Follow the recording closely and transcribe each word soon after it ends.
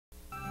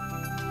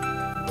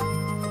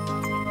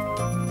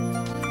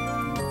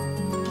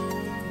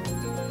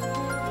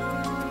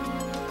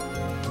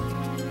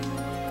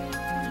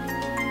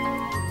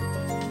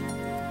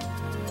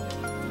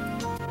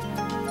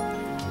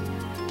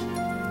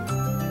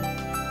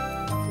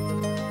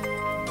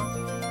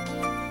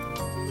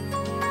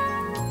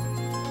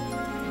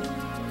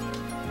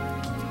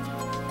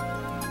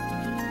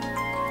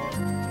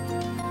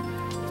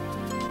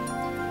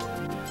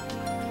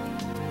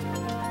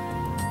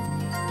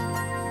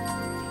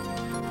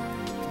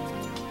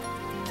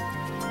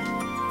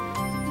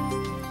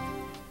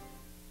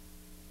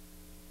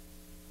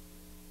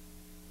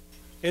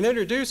In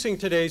introducing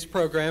today's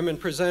program and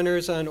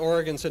presenters on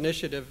Oregon's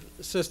initiative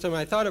system,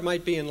 I thought it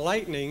might be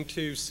enlightening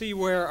to see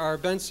where our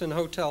Benson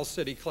Hotel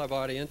City Club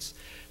audience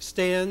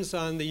stands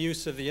on the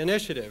use of the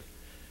initiative.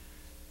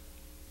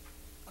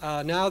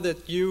 Now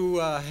that you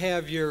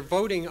have your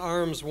voting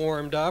arms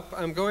warmed up,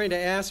 I'm going to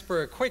ask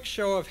for a quick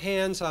show of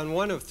hands on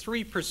one of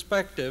three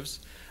perspectives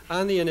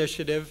on the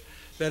initiative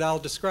that I'll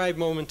describe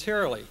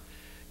momentarily.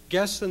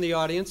 Guests in the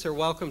audience are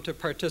welcome to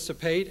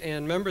participate,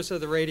 and members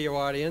of the radio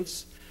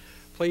audience,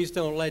 please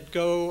don't let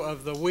go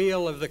of the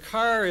wheel of the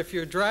car if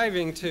you're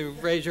driving to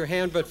raise your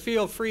hand, but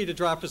feel free to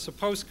drop us a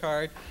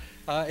postcard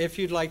if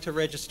you'd like to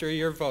register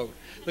your vote.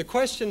 The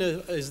question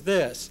is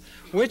this: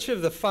 which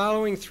of the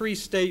following three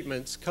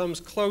statements comes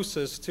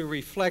closest to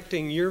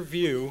reflecting your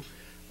view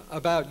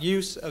about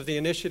use of the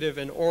initiative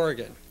in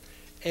Oregon?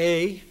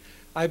 A,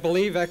 I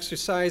believe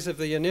exercise of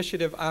the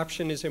initiative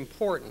option is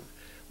important.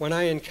 When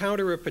I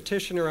encounter a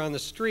petitioner on the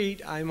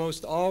street, I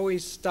most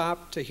always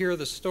stop to hear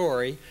the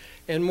story,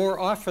 and more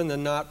often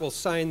than not will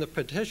sign the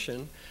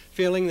petition,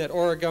 feeling that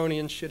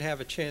Oregonians should have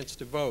a chance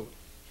to vote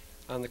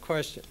on the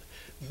question.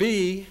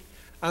 B,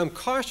 I'm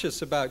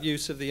cautious about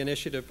use of the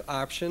initiative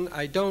option.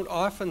 I don't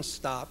often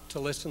stop to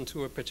listen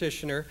to a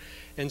petitioner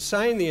and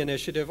sign the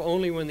initiative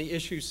only when the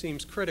issue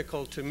seems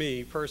critical to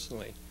me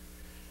personally.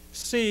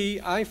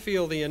 C, I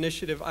feel the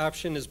initiative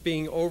option is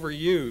being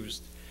overused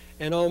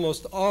and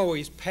almost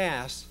always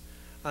pass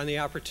on the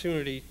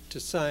opportunity to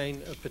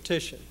sign a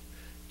petition.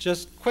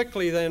 Just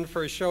quickly then,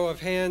 for a show of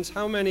hands,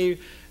 how many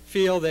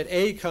feel that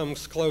A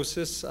comes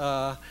closest,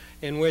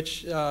 in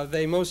which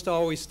they most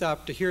always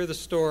stop to hear the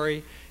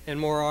story and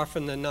more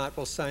often than not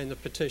will sign the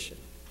petition?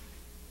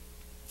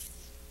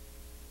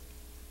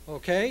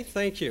 Okay,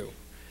 thank you.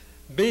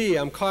 B,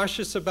 I'm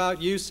cautious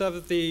about use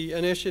of the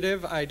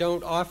initiative. I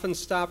don't often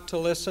stop to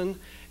listen,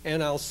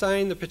 and I'll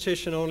sign the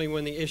petition only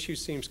when the issue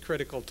seems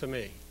critical to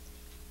me.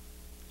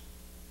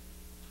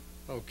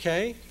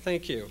 Okay,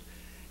 thank you.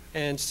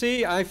 And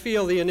C, I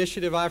feel the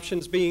initiative option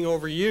is being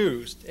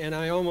overused, and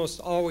I almost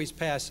always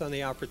pass on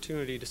the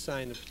opportunity to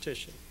sign the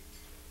petition.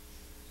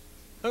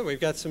 Oh, we've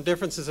got some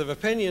differences of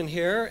opinion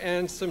here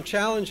and some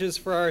challenges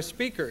for our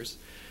speakers.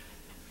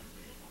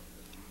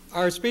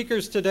 Our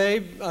speakers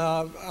today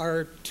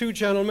are two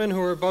gentlemen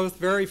who are both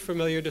very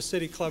familiar to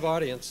City Club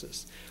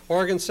audiences.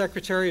 Oregon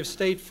Secretary of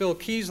State Phil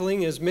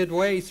Keisling is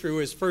midway through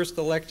his first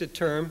elected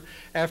term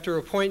after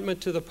appointment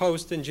to the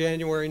post in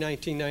January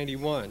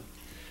 1991.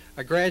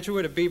 A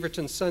graduate of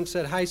Beaverton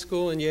Sunset High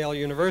School and Yale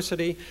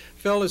University,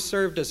 Phil has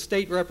served as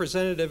state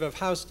representative of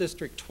House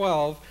District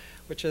 12,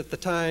 which at the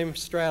time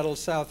straddled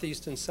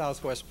southeast and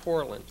southwest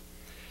Portland.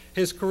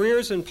 His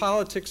careers in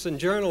politics and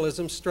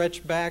journalism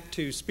stretch back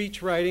to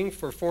speech writing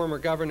for former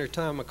Governor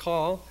Tom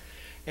McCall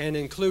and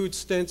include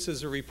stints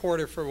as a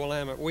reporter for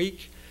Willamette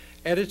Week,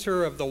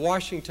 editor of the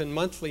Washington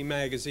Monthly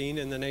magazine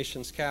in the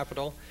nation's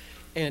capital,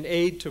 and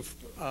aide to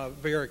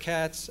Vera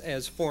Katz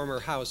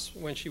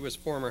when she was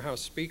former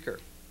House Speaker.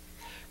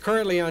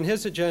 Currently on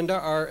his agenda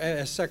are,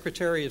 as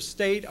Secretary of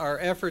State, are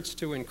efforts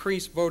to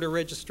increase voter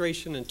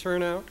registration and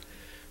turnout,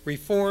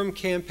 reform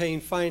campaign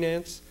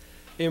finance,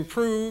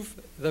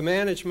 improve the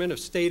management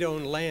of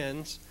state-owned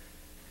lands,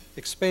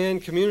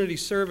 expand community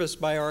service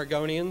by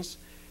Oregonians,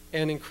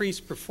 and increase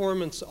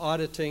performance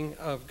auditing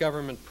of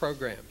government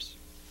programs.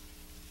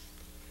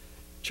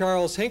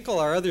 Charles Hinkle,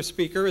 our other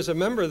speaker, is a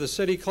member of the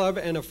City Club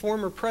and a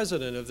former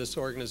president of this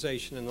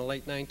organization in the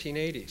late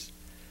 1980s.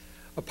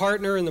 A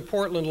partner in the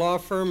Portland law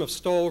firm of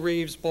Stoel,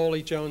 Rives,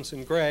 Boley, Jones,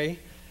 and Gray,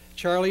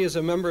 Charlie is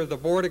a member of the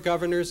Board of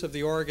Governors of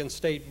the Oregon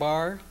State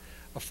Bar,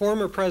 a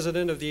former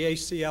president of the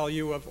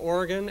ACLU of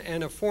Oregon,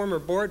 and a former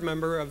board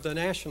member of the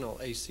National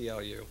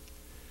ACLU.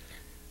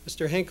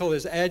 Mr. Hinkle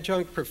is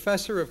adjunct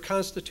professor of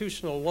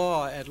constitutional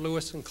law at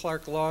Lewis and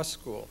Clark Law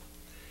School.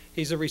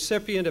 He's a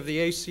recipient of the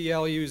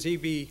ACLU's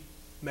E.B.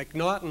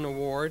 McNaughton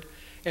Award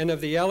and of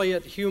the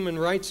Elliott Human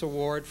Rights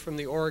Award from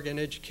the Oregon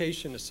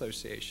Education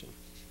Association.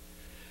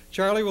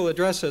 Charlie will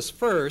address us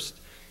first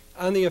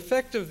on the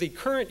effect of the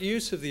current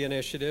use of the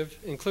initiative,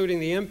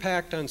 including the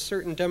impact on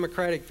certain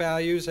democratic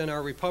values and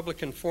our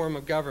Republican form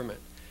of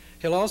government.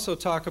 He'll also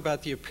talk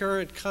about the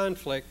apparent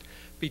conflict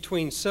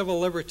between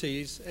civil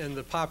liberties and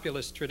the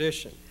populist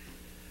tradition.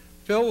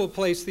 Phil will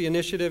place the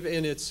initiative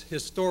in its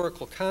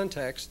historical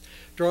context,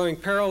 drawing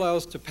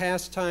parallels to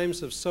past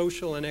times of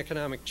social and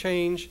economic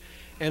change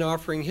and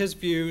offering his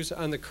views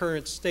on the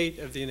current state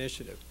of the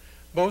initiative.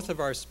 Both of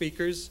our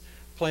speakers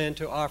plan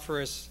to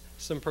offer us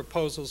some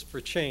proposals for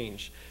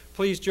change.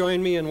 Please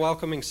join me in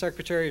welcoming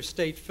Secretary of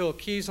State Phil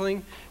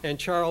Keisling and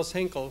Charles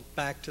Hinkle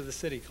back to the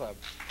City Club.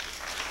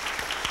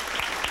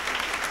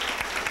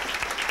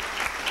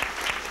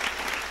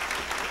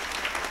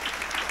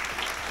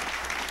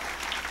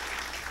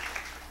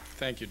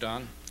 Thank you,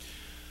 Don.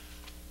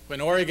 When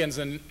Oregon's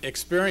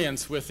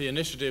experience with the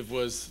initiative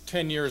was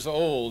 10 years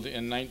old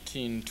in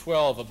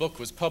 1912, a book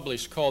was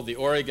published called The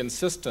Oregon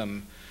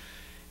System,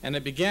 and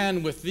it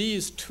began with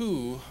these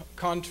two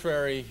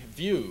contrary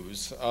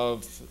views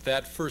of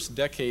that first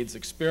decade's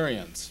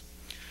experience.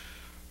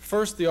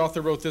 First, the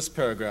author wrote this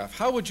paragraph: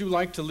 "How would you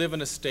like to live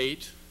in a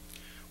state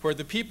where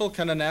the people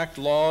can enact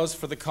laws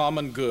for the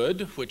common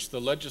good, which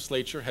the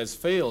legislature has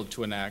failed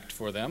to enact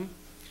for them,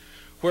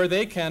 where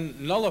they can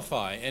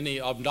nullify any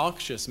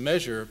obnoxious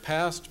measure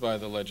passed by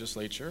the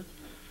legislature,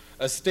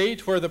 a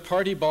state where the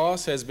party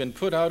boss has been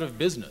put out of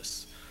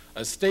business,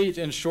 a state,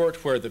 in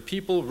short, where the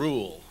people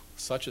rule?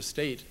 Such a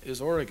state is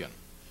Oregon."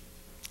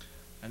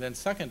 And then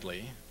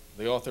secondly,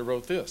 the author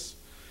wrote this: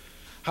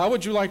 "How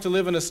would you like to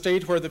live in a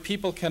state where the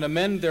people can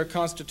amend their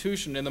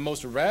constitution in the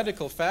most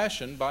radical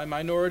fashion by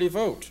minority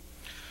vote,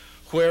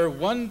 where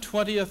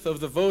 1/20th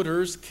of the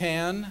voters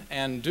can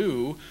and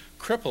do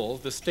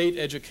cripple the state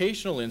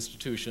educational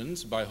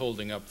institutions by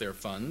holding up their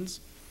funds,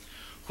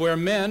 where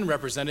men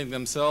representing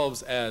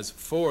themselves as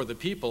for the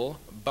people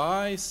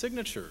buy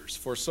signatures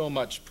for so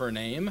much per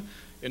name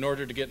in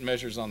order to get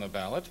measures on the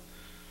ballot,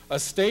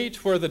 a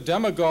state where the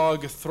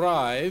demagogue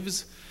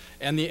thrives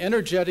and the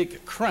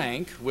energetic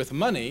crank with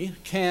money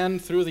can,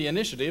 through the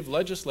initiative,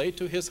 legislate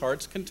to his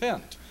heart's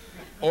content.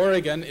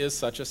 Oregon is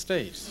such a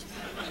state."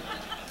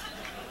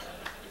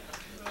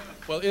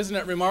 Well, isn't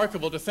it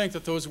remarkable to think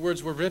that those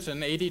words were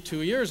written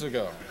 82 years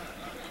ago?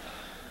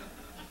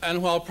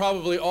 And while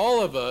probably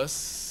all of us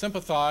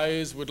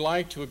sympathize, would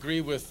like to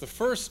agree with the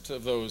first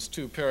of those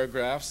two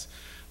paragraphs,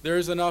 there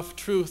is enough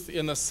truth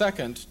in the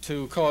second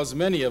to cause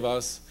many of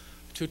us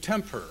to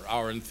temper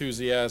our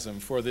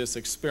enthusiasm for this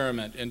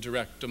experiment in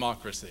direct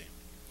democracy.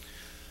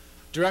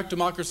 Direct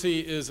democracy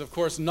is, of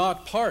course,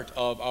 not part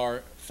of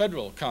our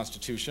federal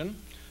Constitution,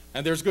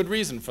 and there's good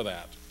reason for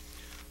that.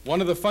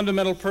 One of the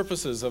fundamental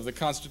purposes of the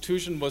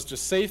Constitution was to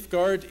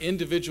safeguard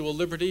individual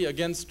liberty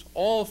against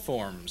all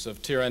forms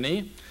of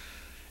tyranny,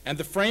 and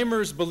the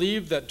framers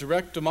believed that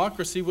direct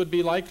democracy would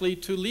be likely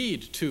to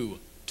lead to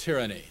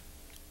tyranny.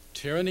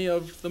 Tyranny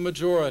of the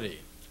majority,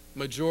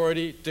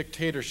 majority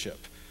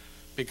dictatorship.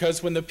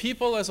 Because when the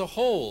people as a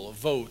whole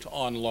vote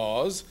on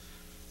laws,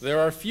 there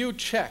are few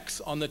checks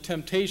on the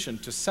temptation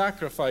to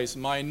sacrifice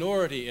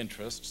minority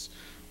interests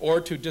or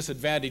to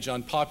disadvantage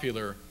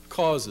unpopular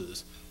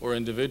causes or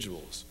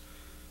individuals.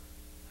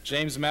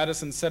 James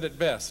Madison said it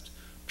best: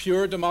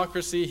 "Pure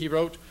democracy," he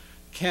wrote,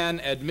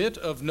 "can admit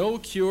of no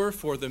cure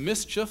for the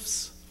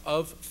mischiefs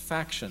of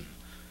faction.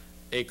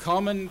 A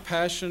common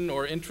passion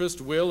or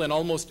interest will in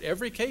almost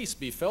every case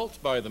be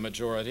felt by the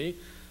majority,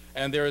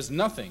 and there is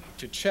nothing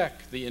to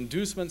check the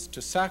inducements to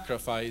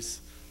sacrifice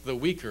the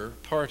weaker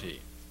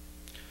party."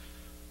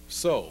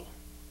 So,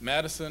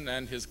 Madison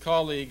and his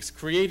colleagues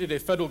created a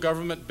federal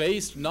government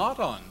based not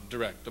on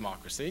direct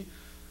democracy,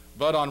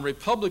 but on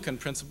Republican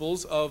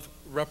principles of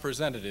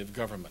representative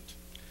government.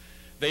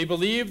 They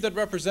believed that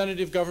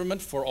representative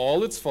government, for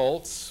all its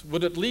faults,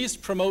 would at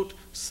least promote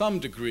some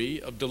degree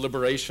of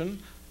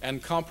deliberation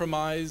and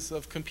compromise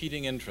of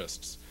competing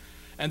interests.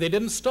 And they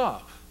didn't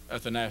stop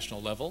at the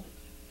national level.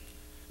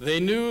 They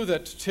knew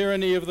that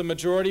tyranny of the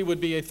majority would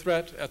be a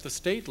threat at the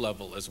state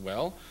level as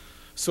well,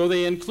 so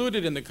they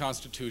included in the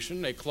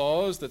Constitution a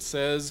clause that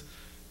says,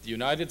 "The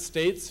United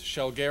States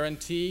shall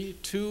guarantee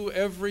to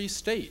every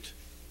state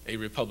a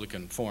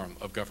Republican form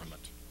of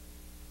government."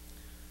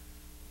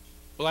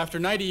 Well, after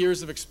 90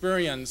 years of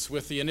experience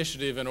with the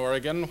initiative in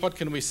Oregon, what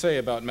can we say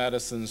about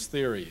Madison's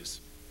theories?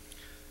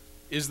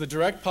 Is the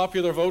direct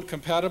popular vote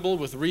compatible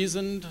with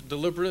reasoned,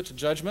 deliberate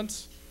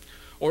judgments?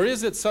 Or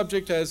is it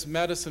subject, as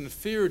Madison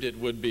feared it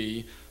would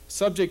be,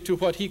 subject to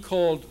what he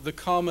called the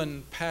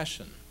common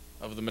passion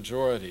of the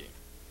majority?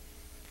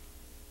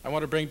 I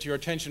want to bring to your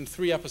attention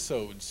 3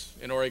 episodes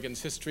in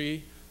Oregon's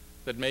history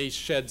that may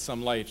shed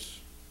some light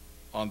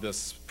on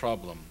this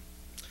problem.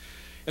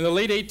 In the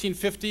late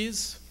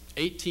 1850s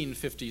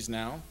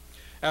now,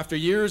 after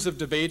years of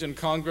debate in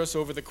Congress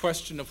over the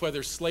question of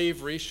whether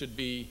slavery should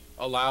be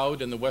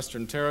allowed in the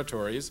Western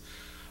Territories,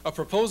 a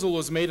proposal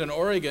was made in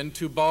Oregon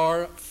to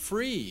bar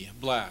free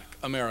black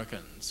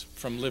Americans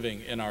from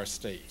living in our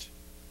state.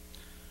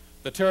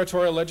 The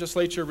territorial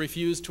legislature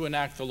refused to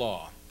enact the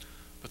law,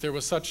 but there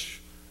was such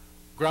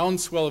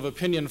groundswell of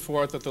opinion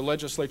for it that the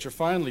legislature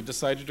finally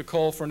decided to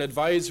call for an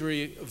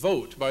advisory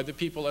vote by the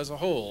people as a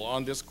whole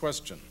on this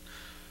question.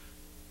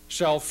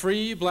 Shall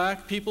free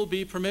black people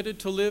be permitted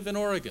to live in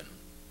Oregon?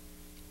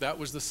 That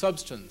was the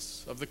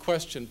substance of the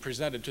question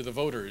presented to the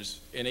voters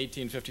in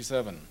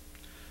 1857.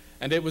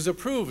 And it was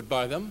approved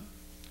by them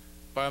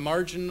by a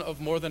margin of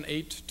more than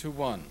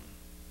 8-1.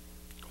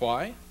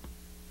 Why?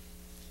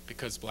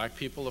 Because black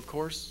people, of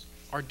course,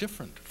 are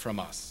different from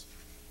us.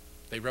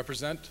 They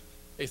represent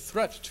a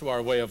threat to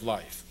our way of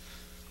life.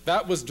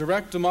 That was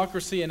direct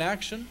democracy in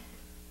action,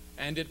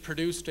 and it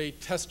produced a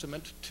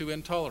testament to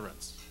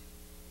intolerance.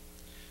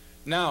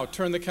 Now,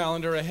 turn the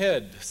calendar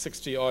ahead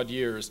 60-odd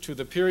years to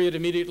the period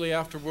immediately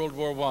after World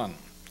War I.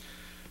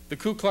 The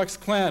Ku Klux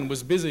Klan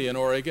was busy in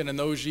Oregon in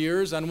those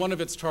years, and one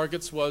of its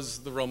targets was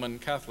the Roman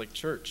Catholic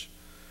Church.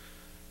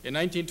 In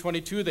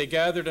 1922, they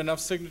gathered enough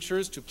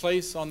signatures to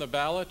place on the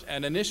ballot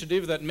an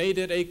initiative that made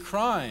it a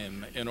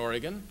crime in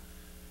Oregon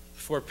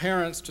for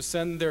parents to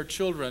send their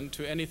children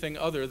to anything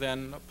other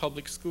than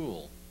public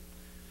school.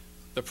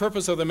 The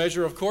purpose of the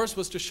measure, of course,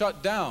 was to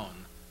shut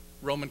down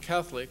Roman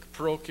Catholic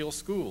parochial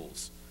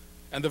schools,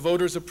 and the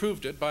voters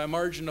approved it by a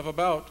margin of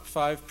about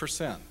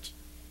 5%.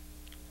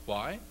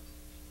 Why?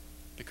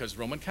 Because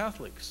Roman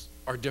Catholics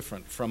are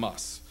different from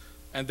us,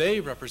 and they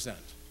represent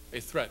a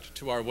threat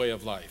to our way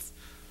of life.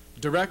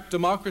 Direct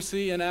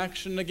democracy in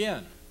action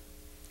again,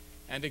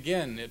 and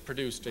again it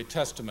produced a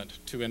testament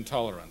to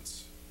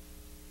intolerance.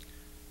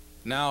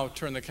 Now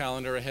turn the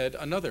calendar ahead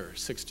another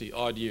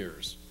 60-odd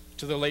years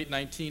to the late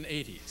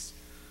 1980s.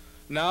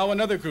 Now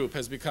another group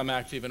has become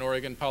active in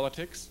Oregon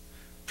politics,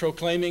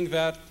 proclaiming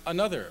that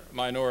another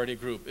minority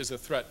group is a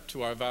threat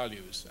to our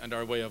values and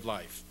our way of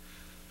life.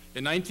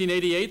 In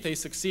 1988, they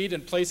succeed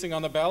in placing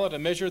on the ballot a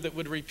measure that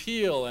would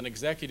repeal an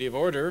executive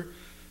order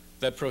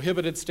that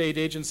prohibited state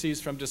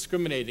agencies from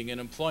discriminating in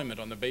employment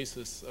on the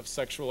basis of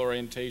sexual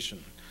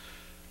orientation.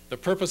 The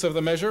purpose of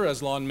the measure,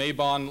 as Lon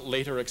Mabon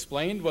later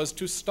explained, was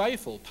to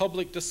stifle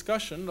public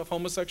discussion of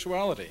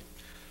homosexuality.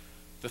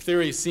 The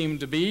theory seemed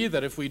to be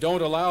that if we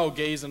don't allow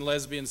gays and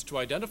lesbians to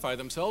identify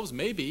themselves,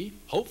 maybe,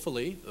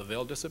 hopefully,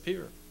 they'll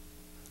disappear.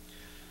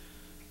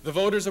 The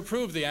voters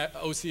approved the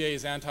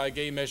OCA's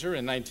anti-gay measure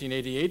in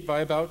 1988 by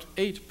about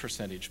 8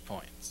 percentage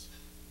points.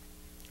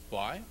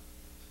 Why?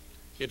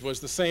 It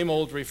was the same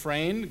old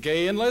refrain: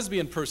 gay and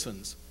lesbian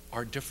persons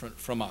are different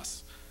from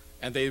us,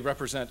 and they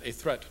represent a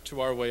threat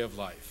to our way of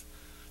life.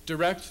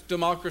 Direct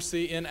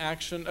democracy in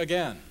action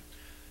again,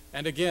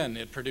 and again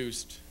it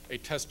produced a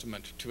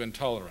testament to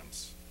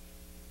intolerance.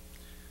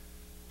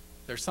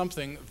 There's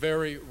something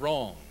very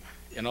wrong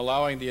in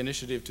allowing the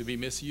initiative to be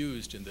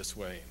misused in this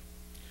way.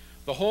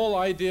 The whole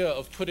idea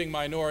of putting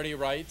minority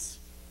rights,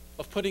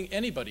 of putting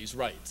anybody's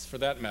rights for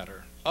that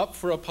matter, up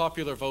for a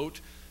popular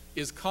vote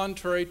is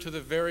contrary to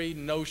the very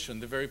notion,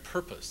 the very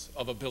purpose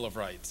of a Bill of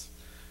Rights.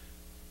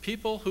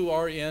 People who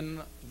are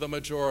in the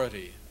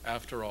majority,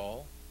 after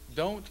all,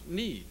 don't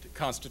need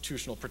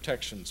constitutional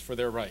protections for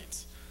their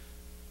rights,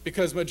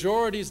 because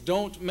majorities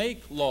don't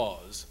make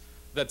laws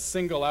that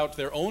single out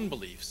their own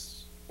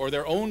beliefs or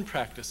their own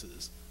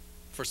practices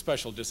for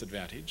special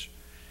disadvantage.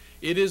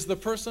 It is the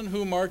person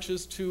who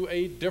marches to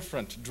a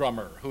different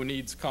drummer who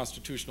needs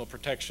constitutional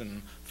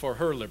protection for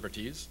her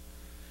liberties.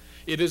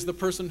 It is the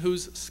person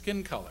whose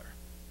skin color,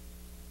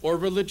 or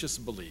religious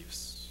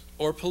beliefs,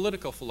 or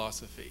political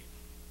philosophy,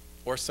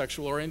 or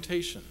sexual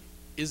orientation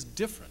is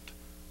different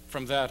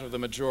from that of the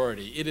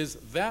majority. It is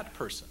that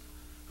person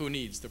who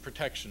needs the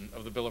protection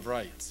of the Bill of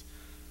Rights.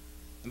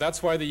 And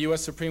that's why the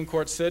U.S. Supreme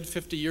Court said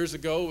 50 years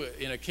ago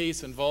in a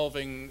case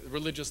involving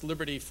religious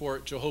liberty for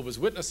Jehovah's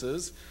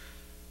Witnesses,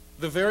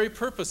 the very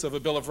purpose of a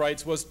Bill of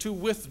Rights was to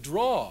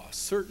withdraw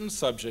certain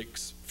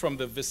subjects from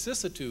the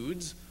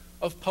vicissitudes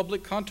of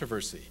public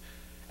controversy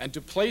and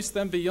to place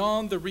them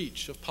beyond the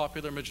reach of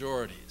popular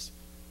majorities.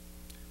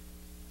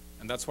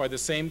 And that's why the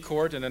same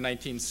court in a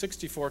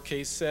 1964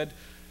 case said,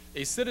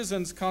 a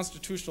citizen's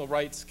constitutional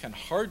rights can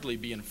hardly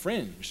be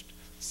infringed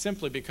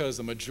simply because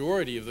a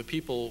majority of the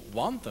people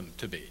want them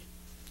to be.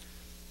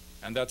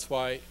 And that's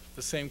why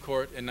the same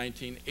court in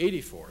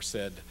 1984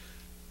 said,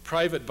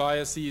 private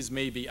biases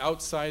may be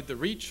outside the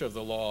reach of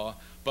the law,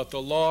 but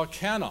the law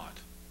cannot,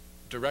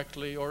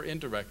 directly or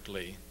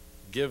indirectly,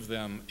 give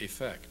them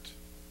effect.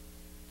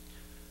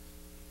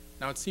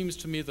 Now, it seems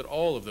to me that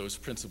all of those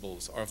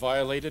principles are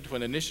violated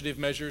when initiative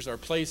measures are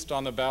placed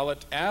on the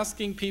ballot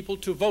asking people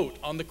to vote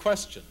on the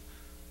question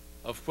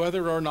of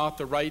whether or not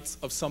the rights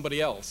of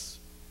somebody else,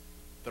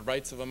 the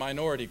rights of a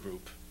minority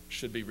group,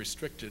 should be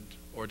restricted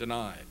or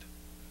denied.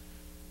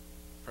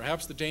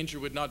 Perhaps the danger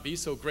would not be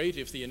so great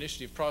if the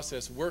initiative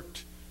process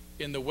worked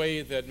in the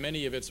way that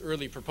many of its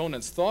early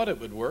proponents thought it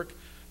would work.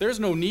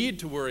 There's no need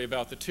to worry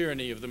about the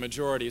tyranny of the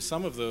majority,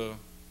 some of the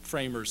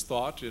framers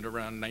thought in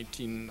around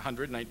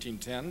 1900,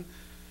 1910,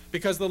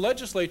 because the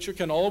legislature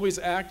can always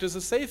act as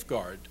a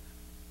safeguard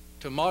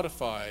to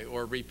modify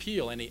or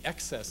repeal any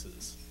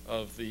excesses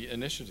of the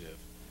initiative.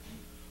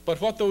 But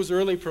what those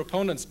early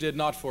proponents did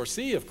not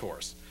foresee, of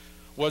course,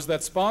 was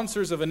that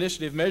sponsors of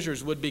initiative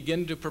measures would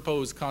begin to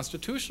propose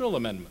constitutional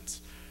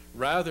amendments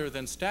rather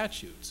than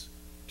statutes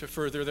to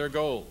further their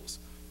goals.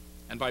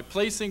 And by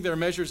placing their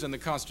measures in the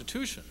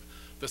Constitution,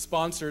 the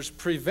sponsors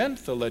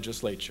prevent the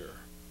legislature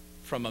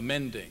from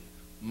amending,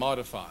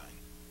 modifying,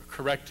 or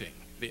correcting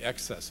the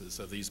excesses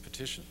of these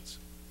petitions.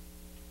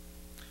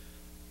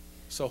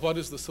 So what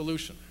is the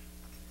solution?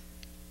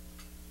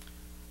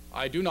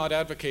 I do not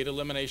advocate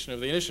elimination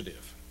of the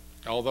initiative,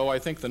 although I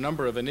think the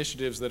number of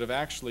initiatives that have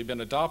actually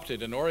been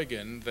adopted in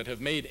Oregon that have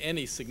made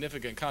any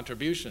significant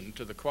contribution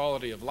to the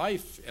quality of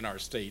life in our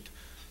state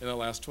in the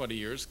last 20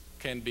 years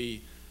can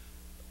be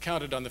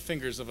counted on the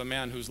fingers of a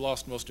man who's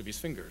lost most of his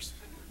fingers.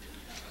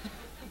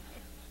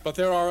 But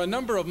there are a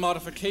number of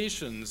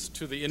modifications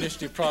to the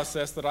initiative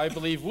process that I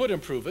believe would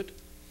improve it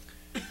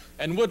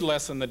and would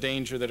lessen the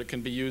danger that it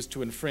can be used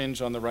to infringe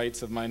on the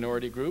rights of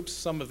minority groups.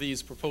 Some of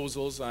these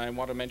proposals, I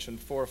want to mention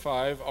 4 or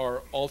 5,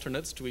 are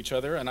alternates to each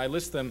other, and I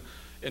list them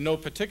in no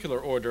particular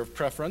order of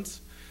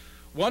preference.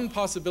 One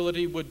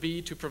possibility would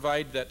be to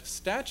provide that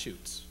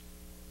statutes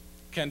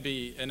can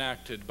be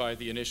enacted by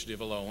the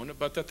initiative alone,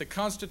 but that the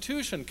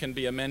Constitution can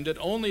be amended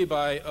only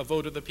by a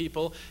vote of the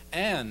people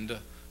and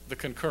the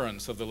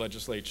concurrence of the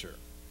legislature.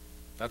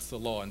 That's the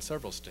law in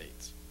several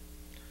states.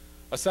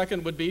 A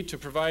second would be to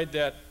provide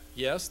that,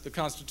 yes, the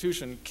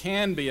Constitution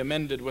can be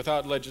amended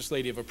without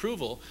legislative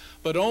approval,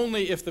 but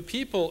only if the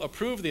people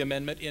approve the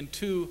amendment in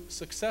 2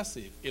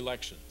 successive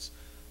elections,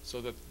 so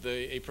that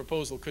a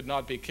proposal could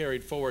not be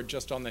carried forward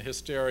just on the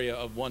hysteria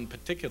of one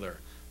particular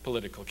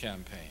political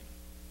campaign.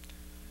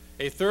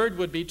 A third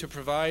would be to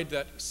provide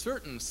that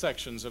certain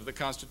sections of the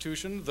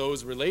Constitution,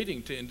 those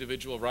relating to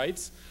individual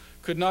rights,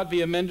 could not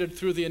be amended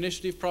through the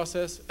initiative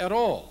process at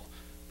all,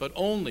 but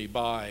only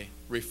by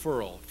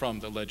referral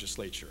from the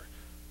legislature.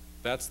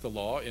 That's the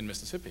law in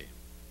Mississippi.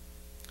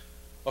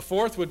 A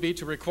fourth would be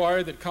to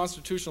require that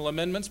constitutional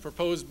amendments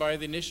proposed by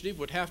the initiative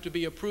would have to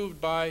be approved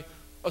by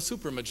a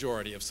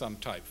supermajority of some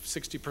type,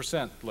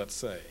 60%, let's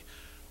say,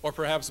 or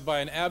perhaps by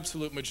an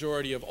absolute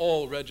majority of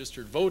all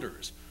registered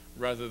voters,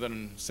 rather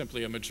than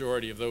simply a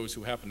majority of those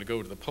who happen to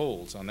go to the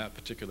polls on that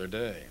particular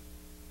day.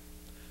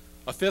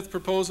 A fifth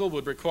proposal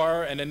would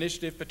require an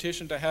initiative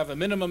petition to have a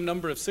minimum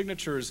number of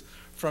signatures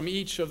from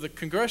each of the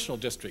congressional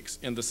districts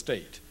in the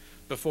state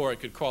before it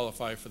could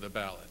qualify for the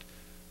ballot.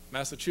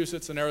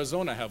 Massachusetts and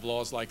Arizona have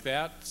laws like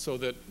that, so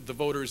that the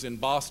voters in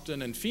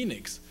Boston and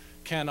Phoenix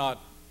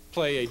cannot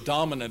play a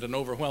dominant and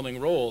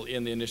overwhelming role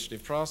in the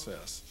initiative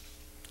process.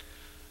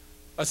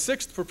 A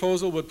sixth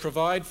proposal would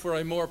provide for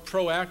a more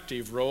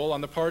proactive role on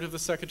the part of the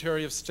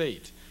Secretary of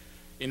State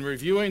in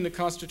reviewing the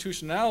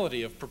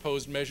constitutionality of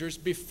proposed measures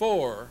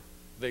before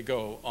they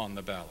go on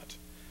the ballot.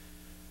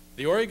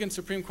 The Oregon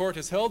Supreme Court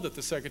has held that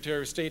the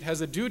Secretary of State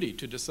has a duty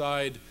to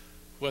decide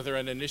whether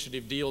an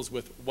initiative deals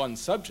with one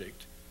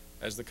subject,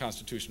 as the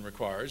Constitution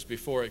requires,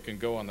 before it can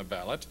go on the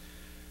ballot.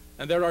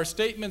 And there are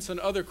statements and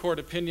other court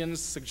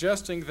opinions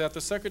suggesting that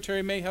the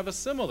Secretary may have a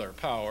similar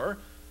power,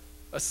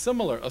 a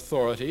similar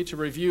authority to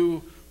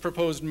review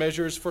proposed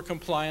measures for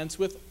compliance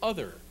with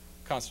other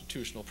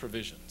constitutional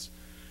provisions.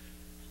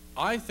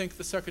 I think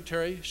the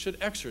Secretary should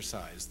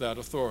exercise that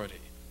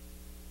authority.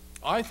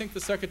 I think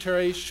the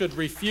Secretary should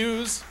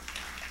refuse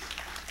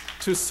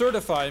to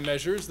certify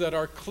measures that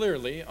are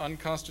clearly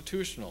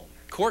unconstitutional.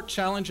 Court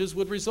challenges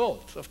would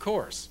result, of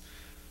course,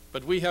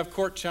 but we have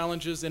court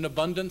challenges in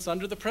abundance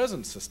under the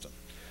present system.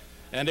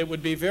 And it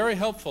would be very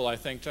helpful, I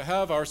think, to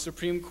have our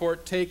Supreme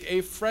Court take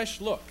a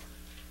fresh look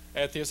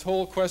at this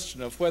whole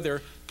question of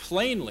whether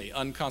plainly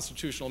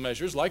unconstitutional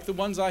measures, like the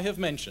ones I have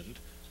mentioned,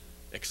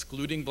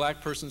 excluding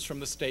black persons from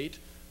the state,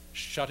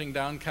 shutting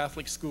down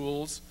Catholic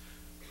schools,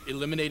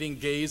 eliminating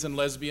gays and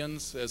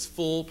lesbians as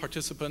full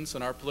participants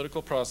in our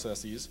political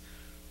processes,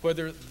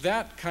 whether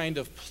that kind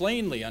of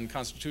plainly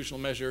unconstitutional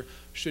measure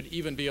should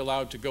even be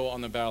allowed to go on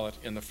the ballot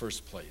in the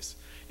first place.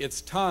 It's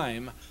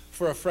time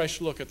for a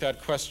fresh look at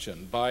that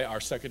question by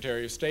our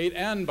Secretary of State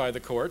and by the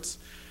courts,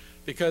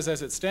 because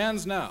as it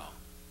stands now,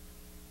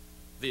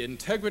 the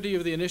integrity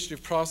of the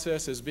initiative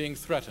process is being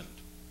threatened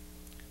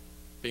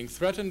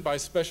by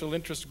special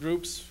interest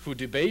groups who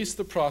debase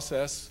the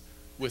process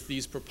with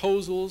these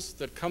proposals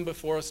that come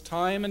before us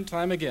time and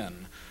time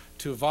again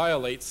to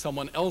violate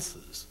someone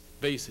else's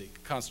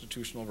basic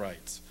constitutional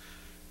rights.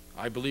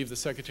 I believe the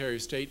Secretary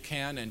of State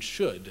can and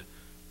should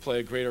play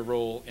a greater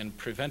role in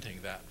preventing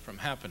that from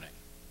happening.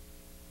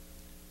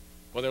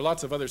 Well, there are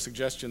lots of other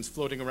suggestions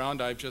floating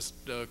around. I've just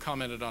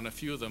commented on a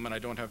few of them, and I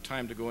don't have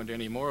time to go into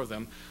any more of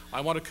them.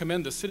 I want to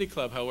commend the City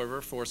Club, however,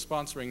 for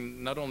sponsoring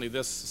not only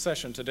this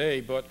session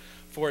today, but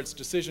for its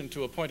decision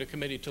to appoint a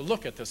committee to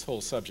look at this whole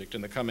subject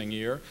in the coming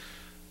year,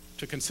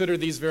 to consider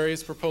these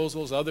various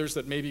proposals, others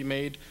that may be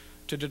made,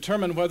 to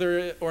determine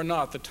whether or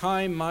not the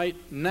time might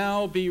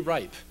now be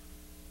ripe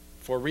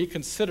for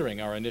reconsidering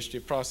our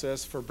initiative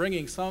process, for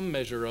bringing some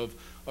measure of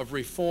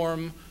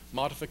reform,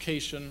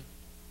 modification,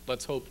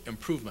 let's hope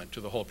improvement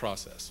to the whole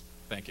process.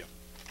 Thank you.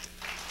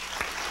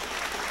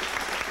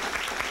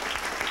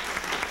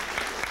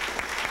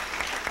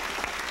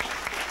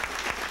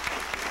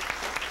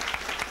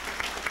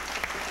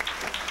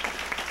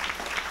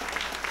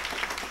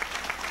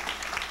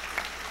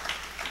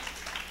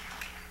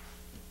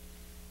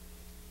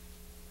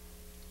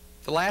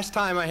 The last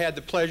time I had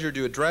the pleasure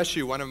to address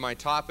you, one of my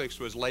topics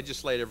was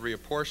legislative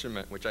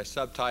reapportionment, which I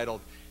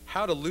subtitled,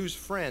 How to Lose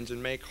Friends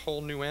and Make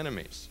Whole New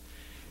Enemies.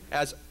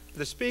 As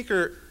the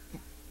speaker,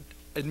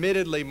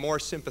 admittedly more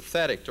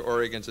sympathetic to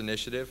Oregon's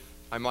initiative,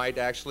 I might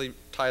actually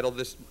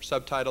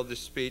subtitle this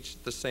speech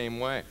the same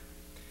way.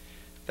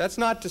 That's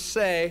not to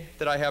say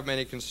that I have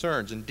many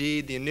concerns.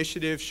 Indeed, the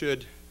initiative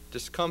should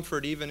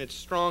discomfort even its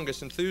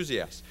strongest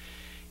enthusiasts.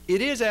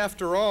 It is,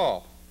 after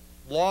all,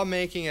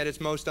 lawmaking at its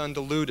most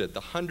undiluted,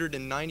 the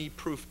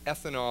 190-proof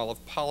ethanol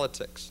of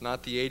politics,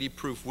 not the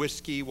 80-proof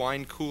whiskey,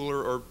 wine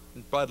cooler, or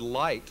Bud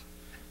Light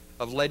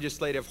of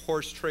legislative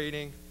horse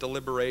trading,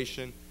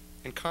 deliberation,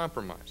 and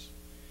compromise.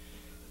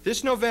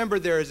 This November,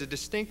 there is a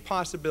distinct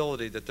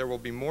possibility that there will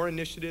be more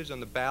initiatives on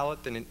the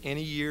ballot than in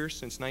any year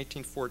since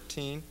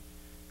 1914.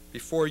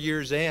 Before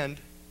year's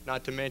end,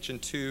 not to mention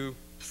 2,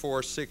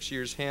 4, 6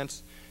 years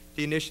hence,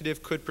 the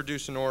initiative could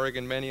produce an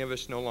Oregon many of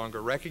us no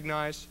longer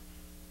recognize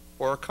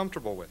or are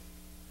comfortable with.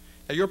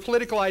 Now, your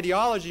political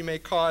ideology may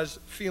cause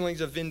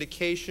feelings of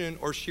vindication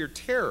or sheer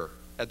terror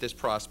at this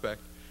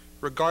prospect.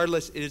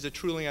 Regardless, it is a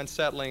truly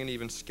unsettling and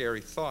even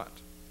scary thought.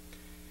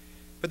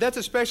 But that's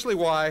especially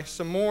why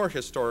some more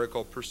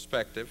historical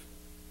perspective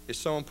is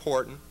so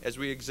important as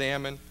we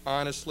examine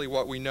honestly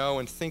what we know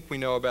and think we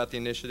know about the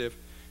initiative,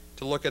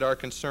 to look at our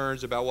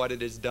concerns about what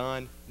it has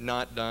done,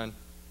 not done,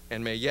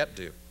 and may yet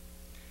do.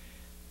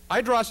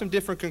 I draw some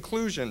different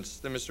conclusions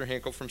than Mr.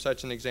 Hinkle from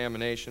such an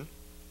examination.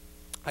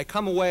 I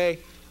come away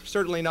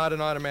certainly not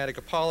an automatic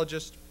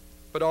apologist,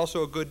 but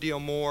also a good deal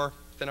more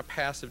than a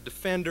passive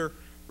defender,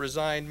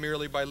 resigned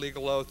merely by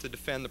legal oath to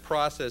defend the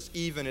process,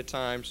 even at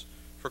times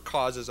for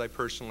causes I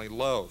personally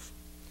loathe.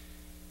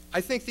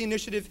 I think the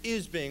initiative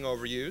is being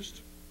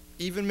overused,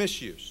 even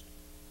misused.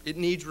 It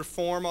needs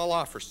reform. I'll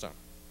offer some.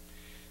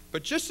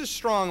 But just as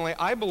strongly,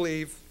 I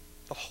believe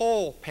the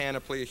whole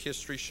panoply of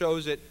history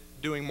shows it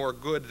doing more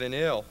good than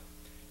ill.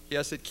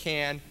 Yes, it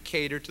can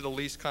cater to the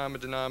least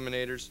common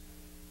denominators,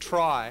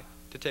 try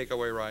to take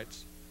away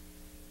rights.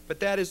 But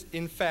that is,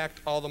 in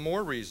fact, all the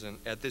more reason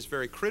at this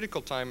very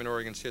critical time in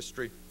Oregon's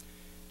history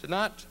to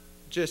not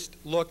just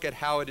look at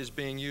how it is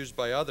being used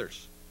by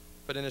others,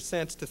 but in a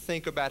sense to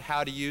think about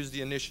how to use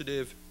the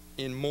initiative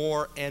in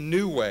more and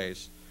new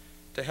ways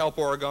to help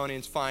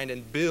Oregonians find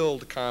and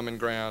build common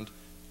ground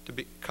to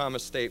become a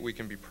state we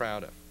can be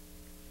proud of.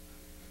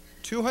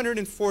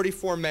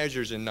 244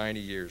 measures in 90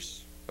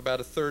 years, about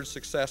a third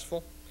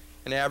successful,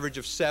 an average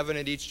of 7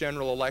 at each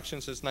general election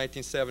since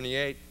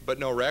 1978, but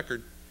no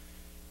record.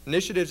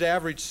 Initiatives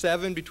averaged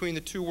 7 between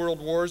the 2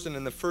 world wars, and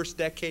in the first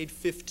decade,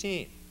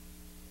 15.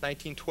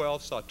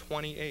 1912 saw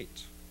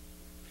 28.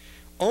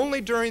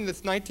 Only during the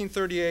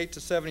 1938 to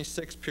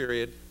 76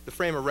 period, the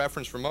frame of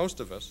reference for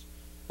most of us,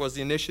 was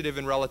the initiative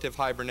in relative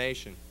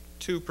hibernation,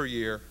 2 per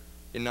year.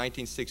 In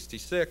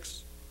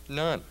 1966,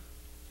 none.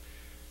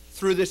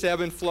 Through this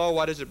ebb and flow,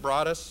 what has it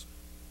brought us?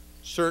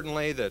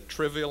 Certainly the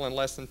trivial and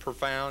less than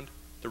profound,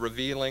 the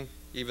revealing,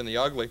 even the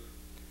ugly,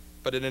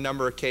 but in a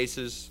number of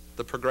cases,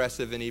 the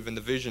progressive and even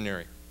the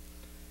visionary.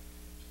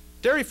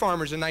 Dairy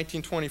farmers in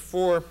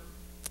 1924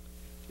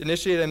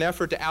 initiated an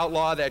effort to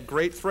outlaw that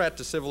great threat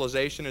to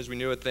civilization as we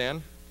knew it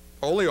then,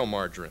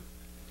 oleomargarine.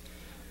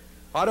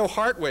 Otto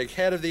Hartwig,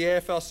 head of the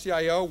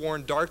AFL-CIO,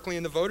 warned darkly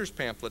in the voters'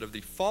 pamphlet of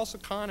the false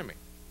economy,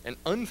 an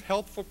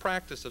unhelpful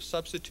practice of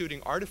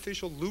substituting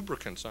artificial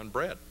lubricants on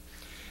bread.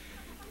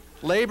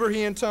 Labor,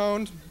 he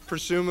intoned,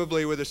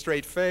 presumably with a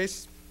straight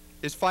face,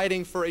 is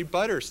fighting for a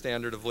butter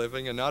standard of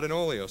living and not an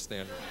oleo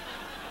standard.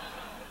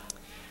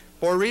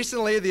 More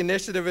recently, the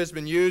initiative has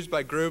been used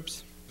by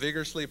groups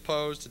vigorously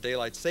opposed to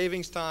daylight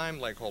savings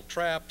time, like hold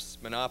traps,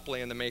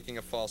 monopoly and the making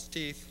of false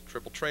teeth,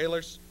 triple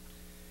trailers.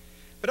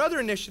 But other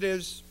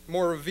initiatives,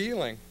 more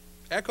revealing,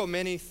 echo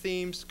many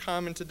themes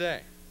common today.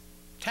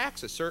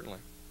 Taxes, certainly.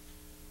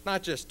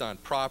 Not just on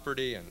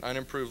property and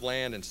unimproved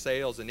land and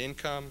sales and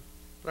income,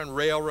 but on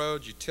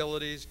railroads,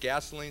 utilities,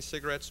 gasoline,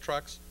 cigarettes,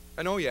 trucks,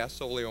 and oh yes,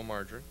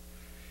 oleomargarine.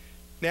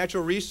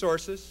 Natural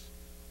resources.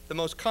 The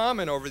most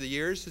common over the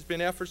years has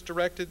been efforts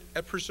directed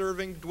at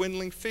preserving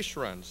dwindling fish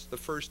runs, the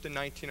first in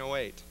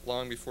 1908,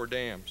 long before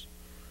dams.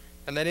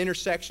 And that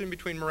intersection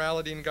between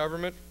morality and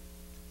government,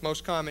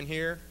 most common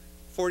here,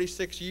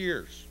 46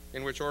 years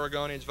in which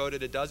Oregonians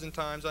voted a dozen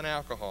times on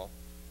alcohol,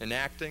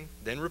 enacting,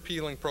 then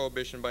repealing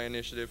prohibition by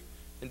initiative,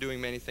 and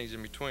doing many things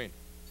in between.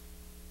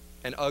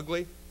 And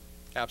ugly?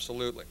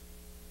 Absolutely.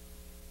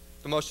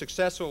 The most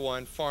successful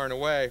one, far and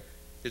away,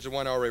 is the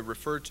one already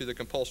referred to, the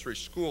compulsory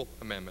school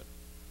amendment,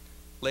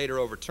 later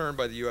overturned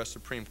by the U.S.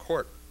 Supreme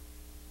Court.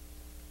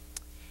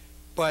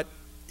 But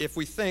if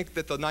we think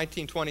that the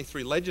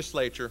 1923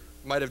 legislature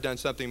might have done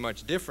something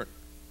much different,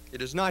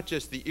 it is not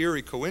just the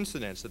eerie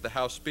coincidence that the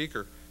House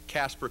Speaker,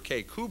 Caspar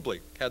K.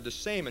 Kublik, had the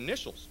same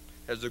initials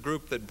as the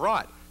group that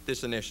brought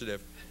this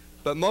initiative,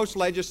 but most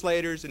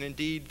legislators, and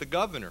indeed the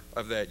governor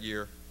of that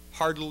year,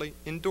 heartily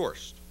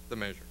endorsed the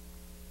measure.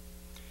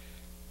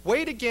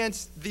 Weighed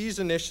against these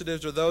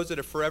initiatives are those that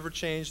have forever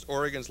changed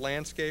Oregon's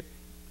landscape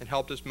and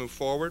helped us move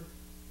forward.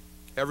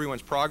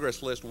 Everyone's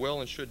progress list will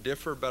and should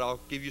differ, but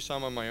I'll give you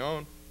some on my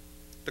own.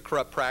 The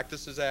Corrupt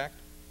Practices Act,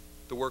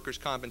 the Workers'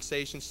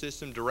 Compensation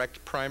System,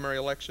 direct primary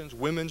elections,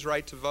 women's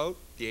right to vote,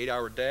 the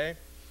 8-hour day,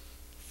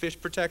 fish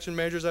protection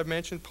measures I've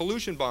mentioned,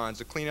 pollution bonds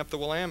to clean up the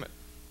Willamette,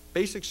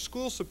 basic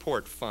school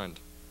support fund,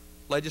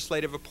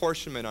 legislative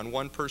apportionment on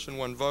one person,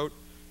 one vote,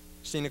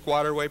 scenic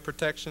waterway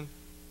protection,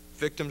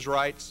 victims'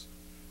 rights,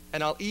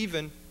 and I'll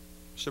even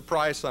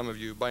surprise some of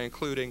you by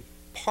including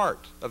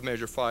part of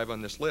Measure 5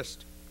 on this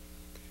list.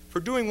 For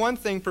doing one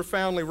thing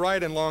profoundly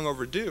right and long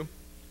overdue,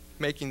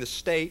 making the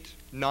state,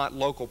 not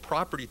local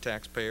property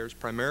taxpayers,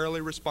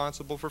 primarily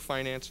responsible for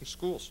financing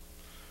schools.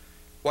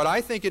 What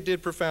I think it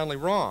did profoundly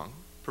wrong,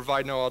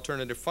 provide no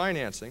alternative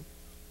financing,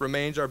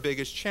 remains our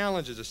biggest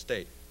challenge as a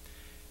state.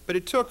 But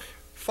it took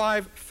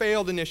 5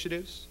 failed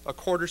initiatives, a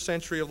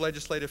quarter-century of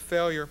legislative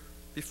failure,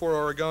 before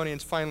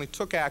Oregonians finally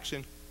took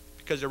action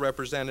because their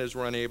representatives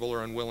were unable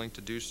or unwilling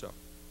to do so.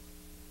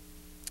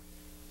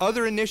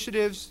 Other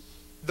initiatives,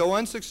 though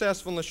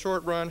unsuccessful in the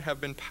short run,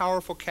 have been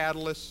powerful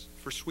catalysts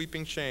for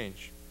sweeping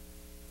change.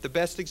 The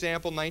best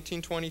example,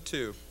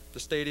 1922, the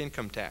state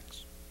income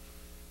tax.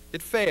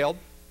 It failed.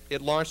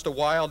 It launched a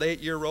wild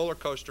 8-year roller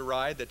coaster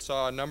ride that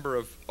saw a number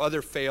of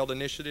other failed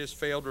initiatives,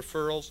 failed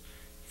referrals,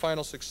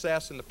 final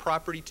success in the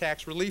Property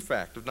Tax Relief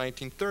Act of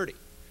 1930.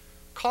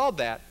 Called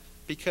that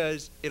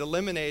because it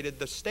eliminated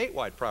the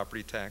statewide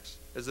property tax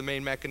as the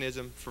main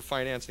mechanism for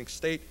financing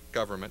state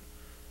government,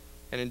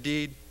 and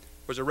indeed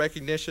was a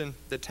recognition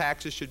that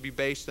taxes should be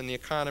based on the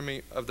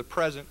economy of the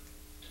present,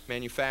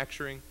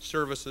 manufacturing,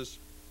 services,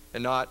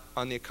 and not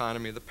on the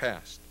economy of the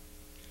past.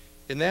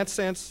 In that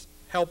sense,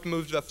 help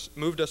moved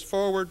us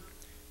forward,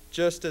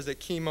 just as at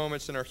key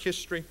moments in our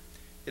history,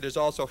 it has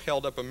also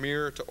held up a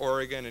mirror to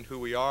Oregon and who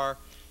we are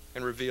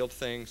and revealed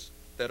things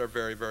that are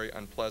very, very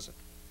unpleasant.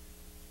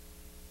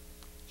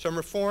 Some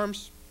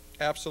reforms?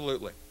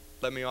 Absolutely.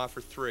 Let me offer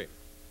 3.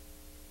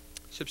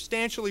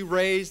 Substantially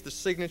raise the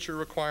signature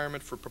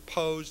requirement for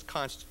proposed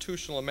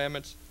constitutional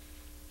amendments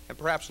and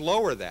perhaps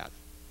lower that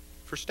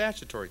for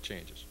statutory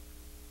changes.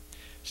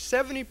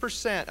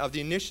 70% of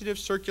the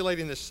initiatives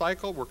circulating this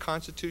cycle were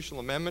constitutional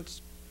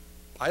amendments.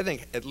 I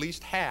think at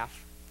least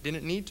half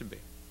didn't need to be.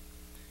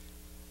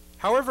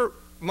 However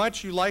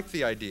much you like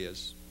the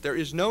ideas, there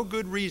is no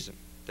good reason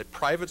that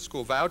private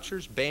school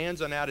vouchers,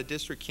 bans on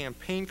out-of-district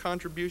campaign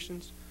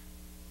contributions,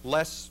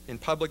 less in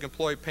public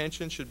employee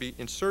pensions should be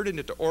inserted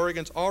into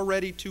Oregon's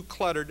already too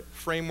cluttered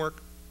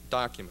framework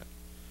document.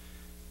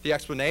 The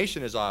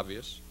explanation is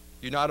obvious.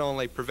 You not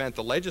only prevent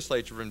the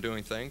legislature from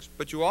doing things,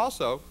 but you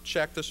also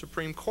check the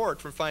Supreme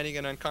Court from finding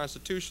it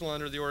unconstitutional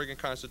under the Oregon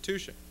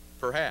Constitution,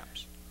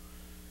 perhaps.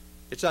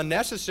 It's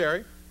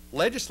unnecessary.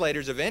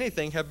 Legislators, if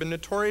anything, have been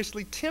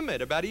notoriously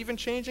timid about even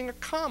changing a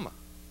comma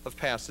of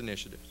past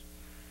initiatives.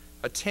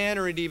 A 10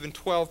 or even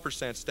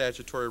 12%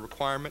 statutory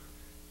requirement,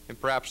 and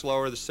perhaps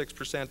lower the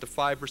 6% to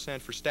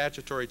 5% for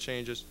statutory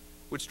changes,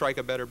 would strike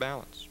a better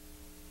balance.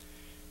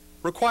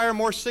 Require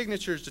more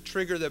signatures to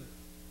trigger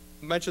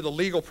much of the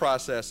legal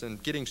process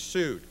and getting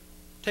sued.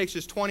 It takes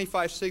just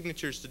 25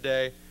 signatures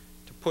today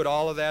to put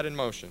all of that in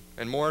motion,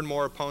 and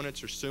more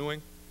opponents are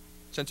suing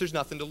since there's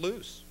nothing to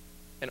lose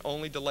and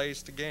only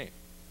delays to gain.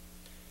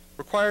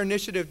 Require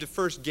initiative to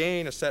first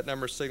gain a set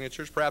number of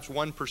signatures, perhaps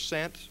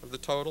 1% of the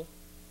total.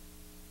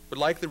 Would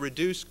likely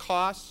reduce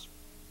costs,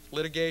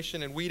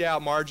 litigation, and weed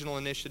out marginal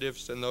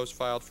initiatives and those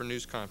filed for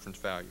news conference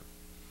value.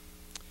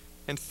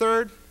 And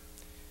third,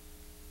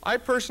 I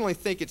personally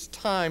think it's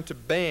time to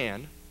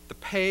ban the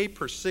pay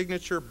per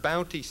signature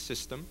bounty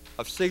system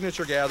of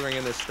signature gathering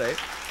in this state.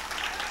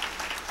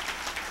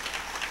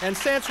 And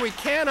since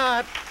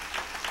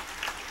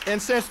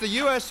the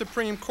U.S.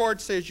 Supreme Court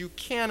says you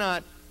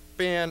cannot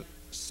ban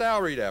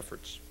salaried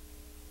efforts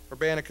or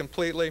ban it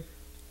completely,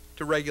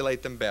 to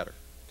regulate them better.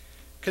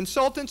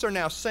 Consultants are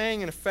now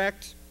saying, in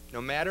effect,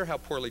 no matter how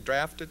poorly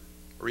drafted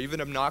or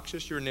even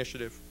obnoxious your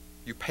initiative,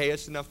 you pay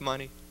us enough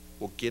money,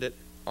 we'll get it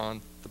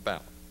on the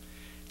ballot.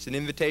 It's an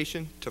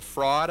invitation to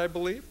fraud, I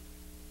believe,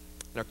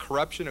 and a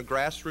corruption of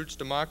grassroots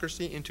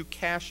democracy into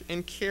cash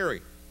and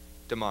carry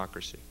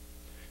democracy.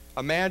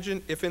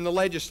 Imagine if in the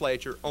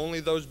legislature only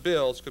those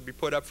bills could be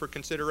put up for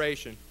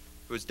consideration.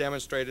 It was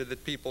demonstrated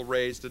that people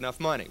raised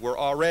enough money. We're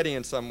already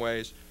in some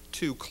ways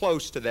too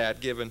close to that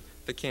given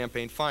the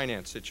campaign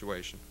finance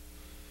situation.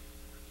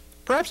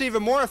 Perhaps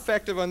even more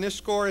effective on this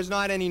score is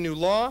not any new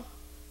law,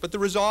 but the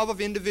resolve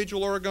of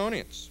individual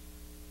Oregonians.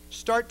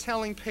 Start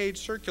telling paid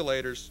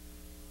circulators,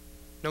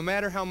 no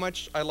matter how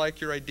much I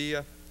like your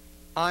idea,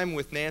 I'm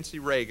with Nancy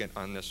Reagan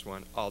on this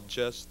one. I'll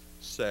just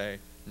say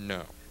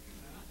no.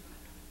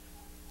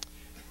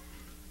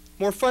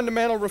 More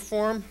fundamental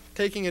reform,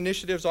 taking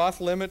initiatives off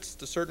limits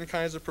to certain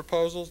kinds of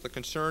proposals, the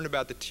concern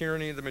about the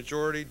tyranny of the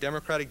majority,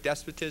 democratic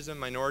despotism,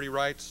 minority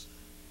rights.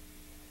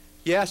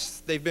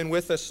 Yes, they've been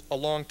with us a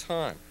long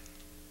time,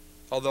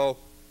 although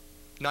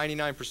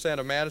 99%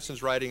 of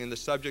Madison's writing in the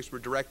subjects were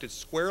directed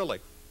squarely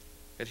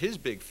at his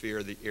big fear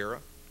of the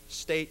era,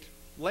 state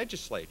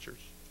legislatures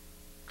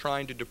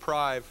trying to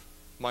deprive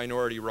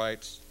minority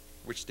rights,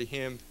 which to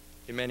him,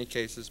 in many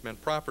cases,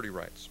 meant property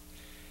rights.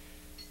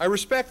 I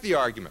respect the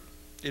argument.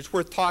 It's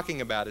worth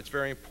talking about. It's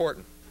very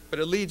important. But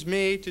it leads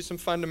me to some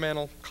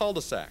fundamental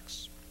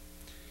cul-de-sacs.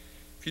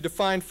 If you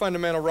define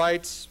fundamental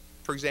rights,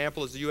 for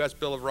example, as the U.S.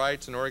 Bill of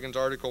Rights and Oregon's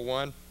Article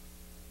 1,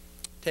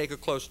 take a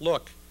close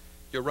look.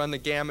 You'll run the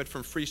gamut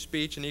from free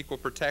speech and equal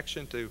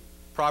protection to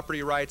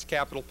property rights,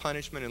 capital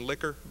punishment, and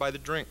liquor by the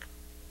drink.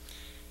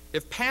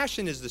 If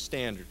passion is the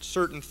standard,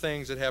 certain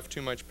things that have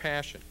too much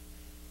passion,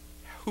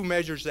 who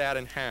measures that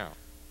and how?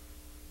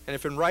 And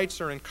if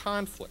rights are in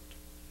conflict,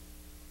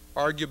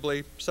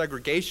 arguably,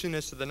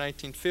 segregationists of the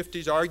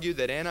 1950s argued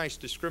that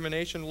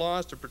anti-discrimination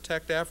laws to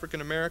protect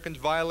African Americans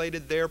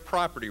violated their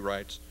property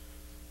rights.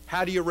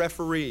 How do you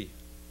referee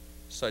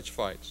such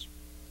fights?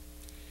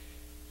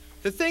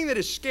 The thing that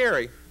is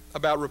scary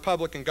about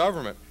Republican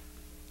government,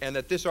 and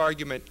that this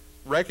argument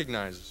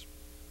recognizes,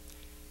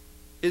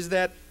 is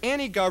that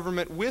any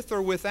government with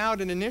or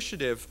without an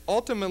initiative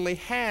ultimately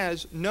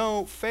has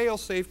no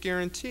fail-safe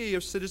guarantee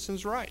of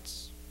citizens'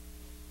 rights.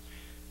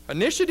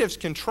 Initiatives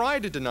can try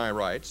to deny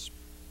rights,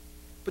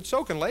 but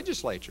so can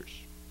legislatures.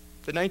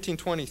 The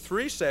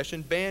 1923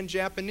 session banned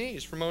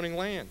Japanese from owning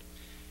land.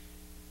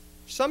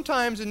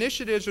 Sometimes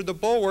initiatives are the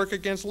bulwark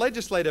against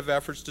legislative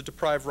efforts to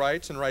deprive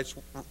rights and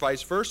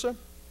vice versa.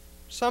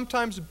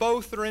 Sometimes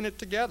both are in it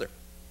together.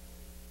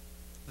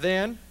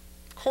 Then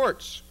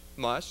courts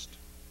must,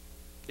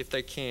 if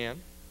they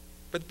can,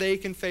 but they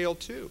can fail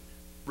too.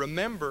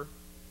 Remember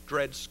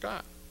Dred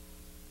Scott.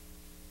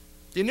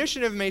 The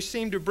initiative may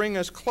seem to bring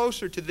us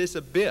closer to this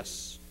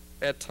abyss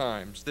at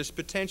times, this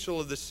potential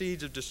of the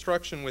seeds of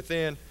destruction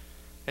within,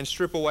 and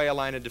strip away a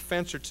line of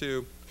defense or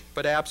two,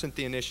 but absent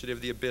the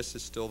initiative, the abyss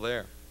is still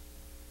there.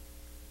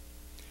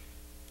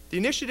 The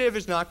initiative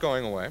is not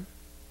going away,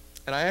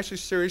 and I actually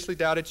seriously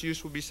doubt its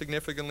use will be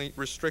significantly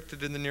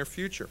restricted in the near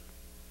future.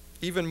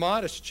 Even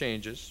modest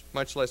changes,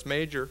 much less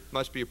major,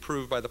 must be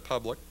approved by the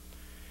public,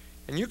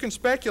 and you can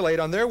speculate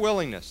on their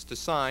willingness to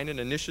sign an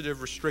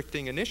initiative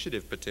restricting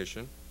initiative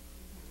petition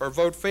or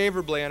vote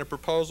favorably on a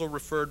proposal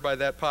referred by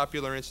that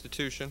popular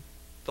institution,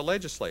 the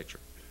legislature,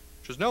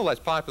 which was no less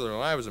popular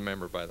when I was a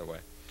member, by the way.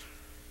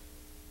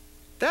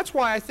 That's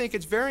why I think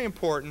it's very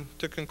important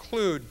to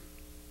conclude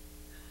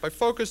by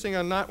focusing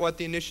on not what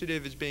the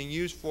initiative is being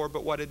used for,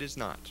 but what it is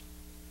not.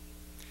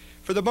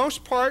 For the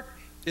most part,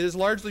 it has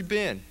largely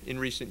been, in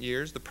recent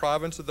years, the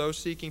province of those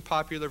seeking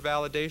popular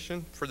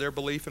validation for their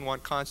belief in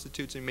what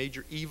constitutes a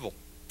major evil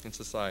in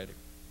society,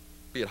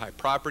 be it high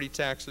property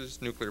taxes,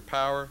 nuclear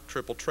power,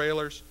 triple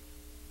trailers,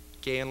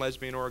 gay and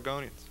lesbian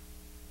Oregonians.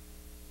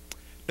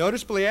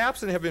 Noticeably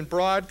absent have been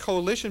broad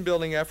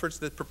coalition-building efforts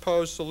that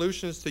propose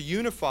solutions to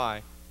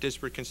unify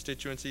disparate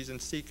constituencies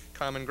and seek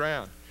common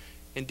ground.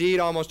 Indeed,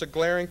 almost a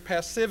glaring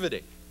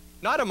passivity,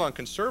 not among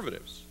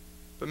conservatives,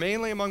 but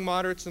mainly among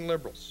moderates and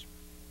liberals,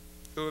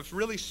 who have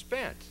really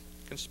spent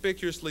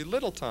conspicuously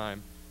little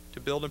time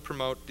to build and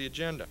promote the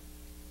agenda.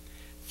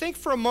 Think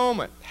for a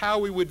moment how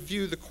we would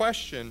view the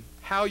question,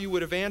 how you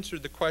would have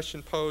answered the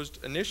question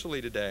posed initially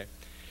today,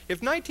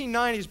 if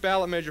 1990's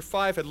ballot measure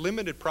 5 had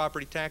limited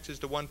property taxes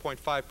to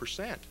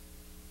 1.5%,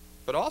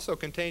 but also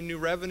contained new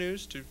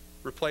revenues to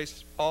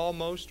replace all,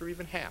 most, or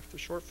even half the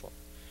shortfall.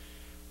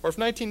 Or if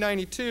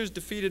 1992's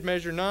defeated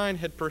measure 9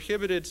 had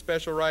prohibited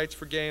special rights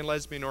for gay and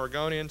lesbian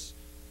Oregonians,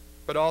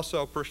 but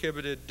also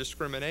prohibited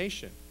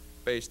discrimination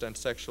based on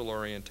sexual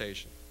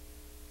orientation,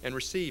 and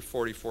received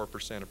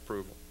 44%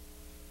 approval.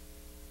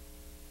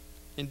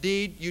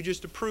 Indeed, you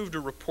just approved a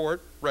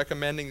report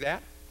recommending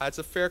that. That's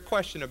a fair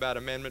question about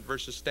amendment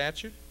versus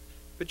statute,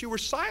 but you were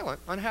silent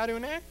on how to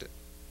enact it.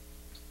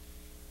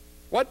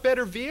 What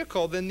better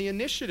vehicle than the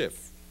initiative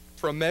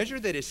for a measure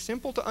that is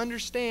simple to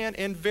understand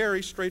and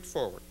very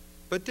straightforward,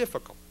 but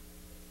difficult?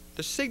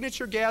 The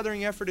signature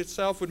gathering effort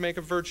itself would make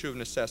a virtue of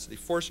necessity,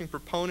 forcing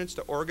proponents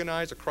to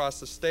organize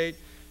across the state,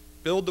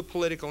 build the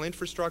political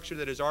infrastructure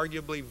that is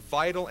arguably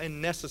vital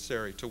and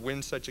necessary to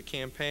win such a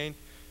campaign,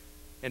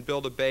 and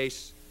build a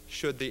base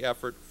should the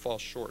effort fall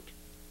short.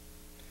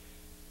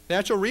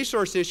 Natural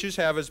resource issues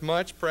have as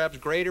much, perhaps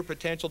greater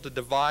potential to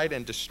divide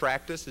and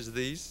distract us as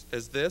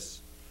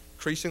this.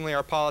 Increasingly,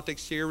 our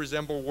politics here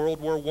resemble World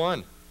War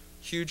I.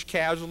 Huge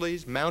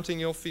casualties,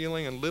 mounting ill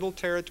feeling, and little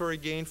territory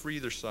gained for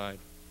either side.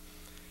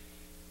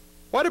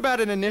 What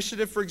about an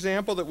initiative, for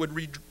example, that would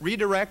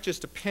redirect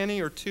just a penny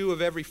or two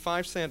of every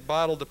 5-cent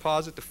bottle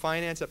deposit to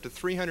finance up to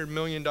 $300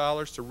 million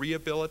to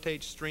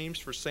rehabilitate streams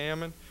for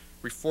salmon,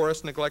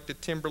 reforest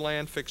neglected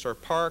timberland, fix our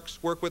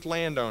parks, work with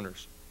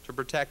landowners to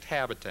protect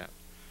habitat?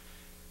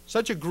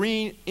 Such a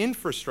green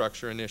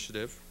infrastructure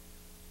initiative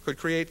could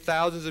create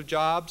thousands of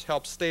jobs,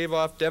 help stave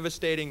off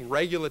devastating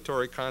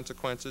regulatory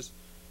consequences,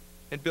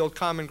 and build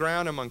common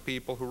ground among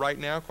people who right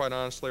now, quite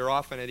honestly, are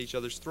often at each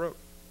other's throat.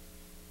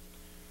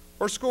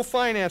 Or school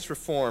finance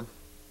reform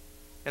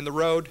and the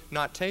road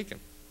not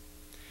taken.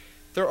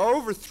 There are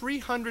over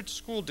 300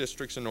 school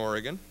districts in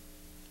Oregon.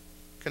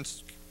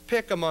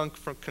 Pick among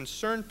from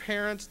concerned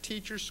parents,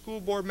 teachers,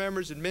 school board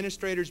members,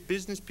 administrators,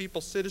 business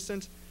people,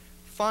 citizens.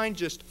 Find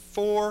just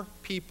 4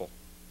 people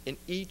in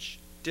each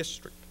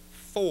district.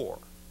 4.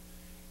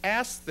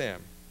 Ask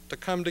them to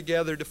come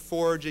together to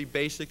forge a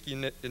basic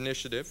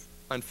initiative,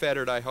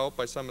 unfettered, I hope,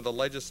 by some of the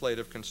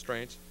legislative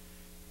constraints,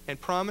 and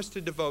promise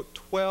to devote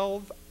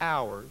 12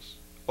 hours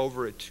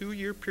over a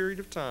 2-year period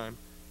of time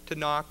to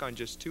knock on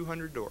just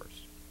 200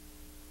 doors.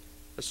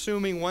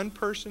 Assuming 1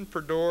 person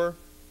per door,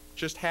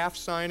 just half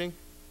signing,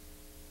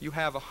 you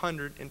have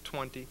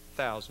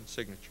 120,000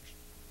 signatures.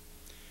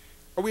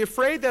 Are we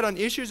afraid that on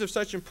issues of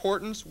such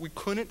importance we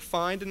couldn't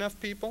find enough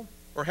people?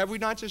 Or have we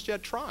not just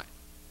yet tried?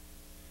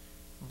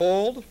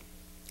 Bold,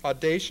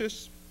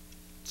 audacious,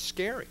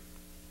 scary.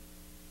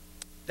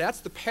 That's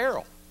the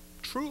peril,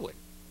 truly,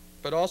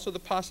 but also the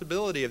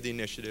possibility of the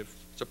initiative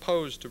as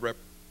opposed to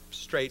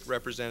straight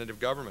representative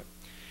government.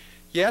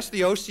 Yes,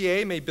 the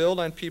OCA may build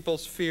on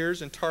people's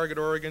fears and target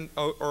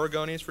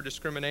Oregonians for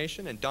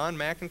discrimination, and Don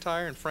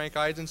McIntyre and Frank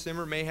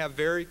Eisensimmer may have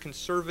very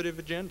conservative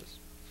agendas.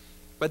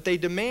 but they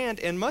demand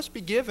and must be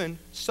given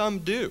some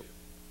due.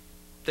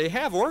 They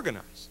have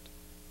organized.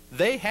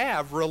 They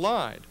have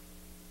relied,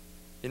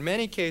 in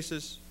many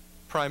cases,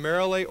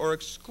 primarily or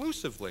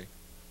exclusively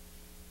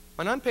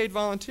on unpaid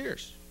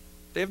volunteers.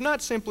 They have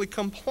not simply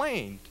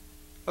complained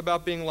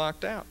about being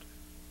locked out.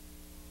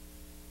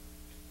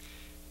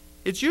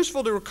 It's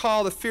useful to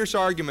recall the fierce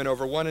argument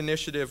over one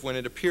initiative when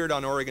it appeared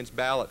on Oregon's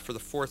ballot for the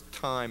 4th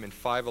time in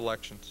 5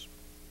 elections.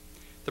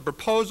 The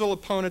proposal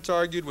opponents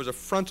argued was a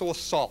frontal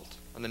assault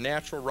on the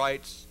natural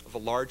rights of a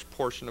large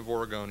portion of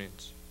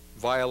Oregonians,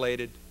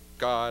 violated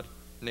God,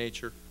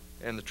 nature,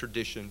 and the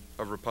tradition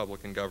of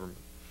Republican government.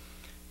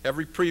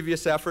 Every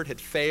previous effort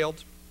had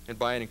failed, and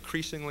by an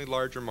increasingly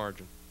larger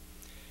margin.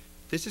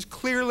 This is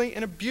clearly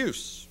an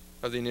abuse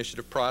of the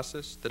initiative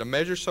process, that a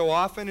measure so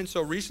often and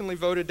so recently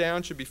voted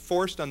down should be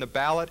forced on the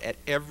ballot at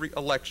every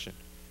election.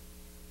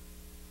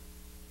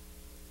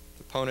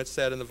 The opponents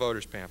said in the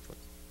voters' pamphlet,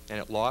 and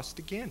it lost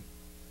again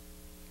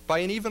by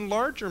an even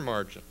larger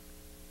margin.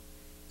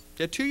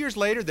 Yet 2 years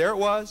later, there it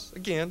was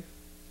again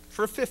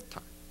for a 5th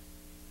time.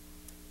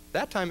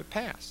 That time it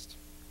passed.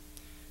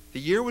 The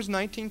year was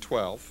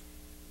 1912.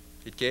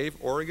 It gave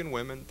Oregon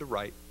women the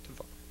right to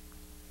vote.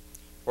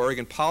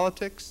 Oregon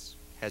politics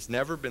has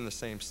never been the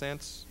same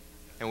since,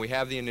 and we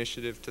have the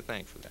initiative to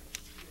thank for that.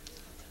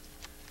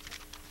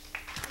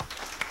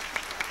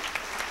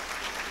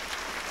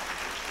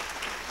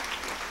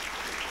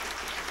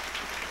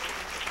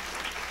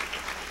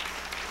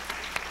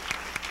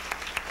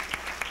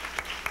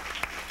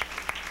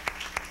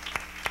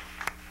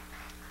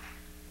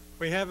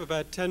 We have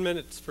about 10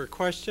 minutes for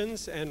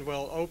questions, and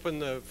we'll open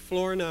the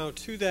floor now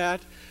to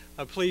that.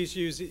 Please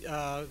use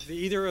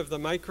either of the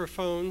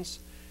microphones,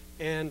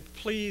 and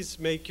please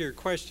make your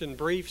question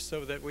brief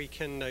so that we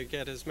can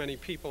get as many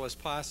people as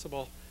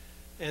possible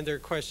and their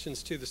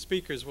questions to the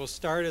speakers. We'll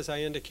start, as I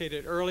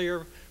indicated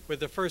earlier, with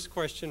the first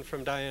question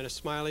from Diana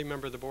Smiley,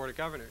 member of the Board of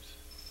Governors.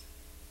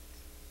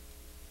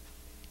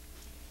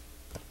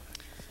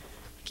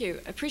 Thank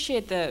you. I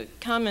appreciate the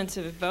comments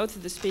of both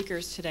of the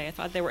speakers today. I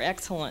thought they were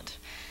excellent.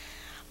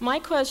 My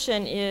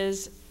question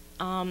is,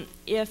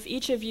 if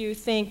each of you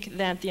think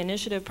that the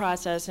initiative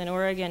process in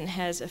Oregon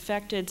has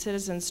affected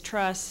citizens'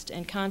 trust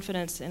and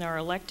confidence in our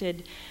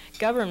elected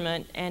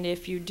government, and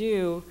if you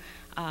do,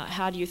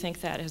 how do you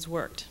think that has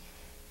worked?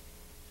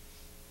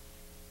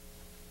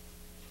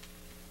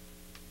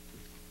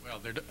 Well,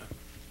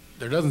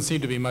 there doesn't seem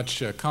to be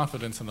much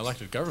confidence in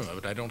elected government,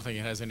 but I don't think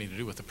it has anything to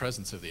do with the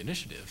presence of the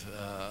initiative.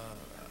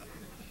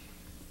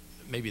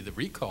 Maybe the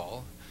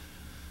recall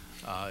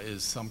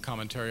is some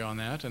commentary on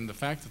that, and the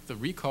fact that the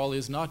recall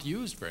is not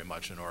used very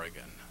much in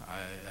Oregon.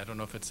 I don't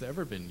know if it's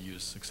ever been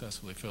used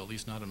successfully, Phil, at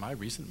least not in my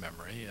recent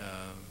memory.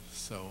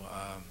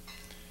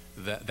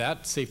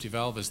 That safety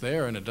valve is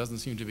there, and it doesn't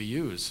seem to be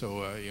used.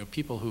 So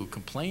people who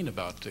complain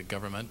about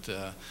government,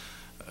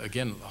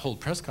 again, hold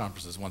press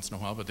conferences once in a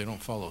while, but they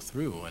don't follow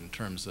through in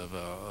terms of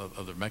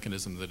the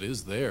mechanism that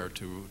is there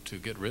to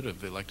get rid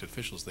of the elected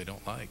officials they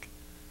don't like.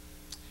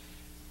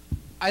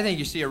 I think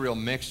you see a real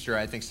mixture.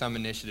 I think some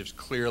initiatives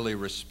clearly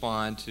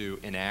respond to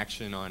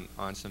inaction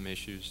on some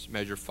issues.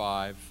 Measure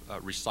 5,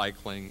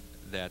 recycling,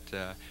 that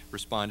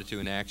responded to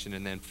inaction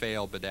and then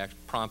failed, but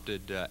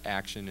prompted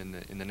action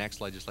in the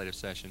next legislative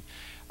session.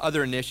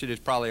 Other initiatives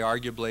probably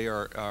arguably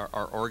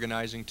are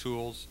organizing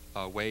tools,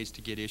 ways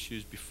to get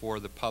issues before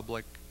the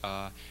public,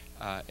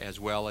 as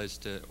well as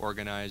to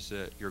organize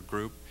your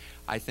group.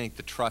 I think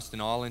the trust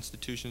in all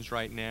institutions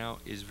right now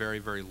is very,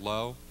 very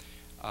low.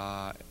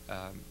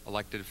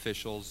 Elected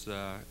officials,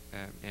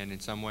 and in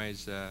some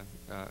ways,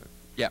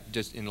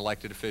 just in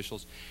elected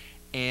officials,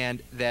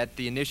 and that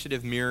the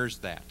initiative mirrors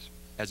that,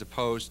 as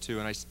opposed to,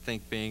 and I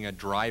think, being a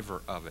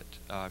driver of it.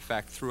 In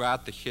fact,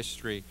 throughout the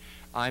history,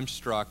 I'm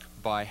struck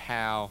by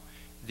how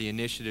the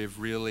initiative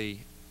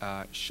really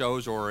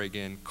shows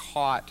Oregon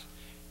caught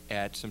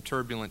at some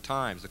turbulent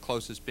times, the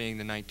closest being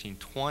the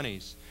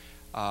 1920s.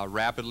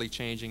 Rapidly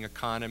changing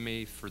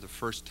economy. For the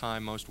first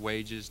time, most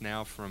wages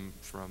now from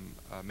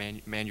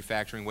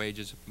manufacturing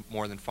wages,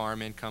 more than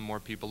farm income,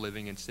 more people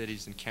living in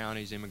cities and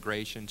counties,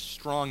 immigration,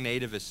 strong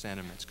nativist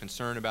sentiments,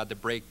 concern about the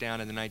breakdown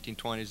in the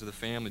 1920s of the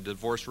family. The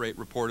divorce rate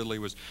reportedly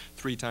was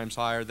 3 times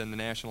higher than the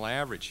national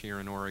average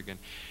here in Oregon.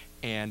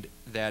 And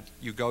that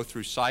you go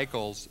through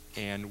cycles,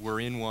 and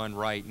we're in one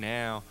right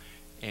now,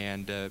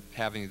 and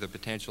having the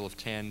potential of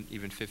 10,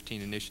 even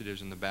 15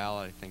 initiatives in the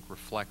ballot, I think,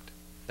 reflect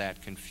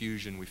that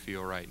confusion we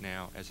feel right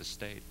now as a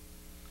state.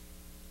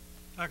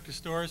 Dr.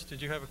 Storrs,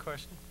 did you have a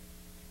question?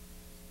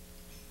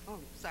 Oh,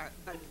 sorry,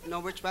 I don't know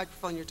which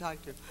microphone you're talking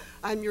to.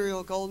 I'm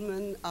Muriel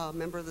Goldman,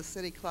 member of the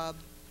City Club.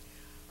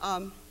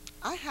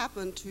 I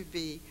happen to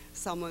be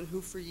someone who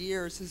for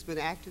years has been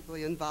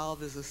actively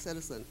involved as a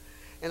citizen,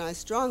 and I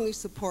strongly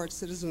support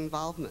citizen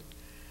involvement.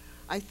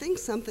 I think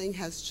something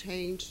has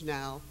changed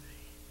now,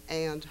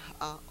 and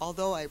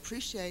although I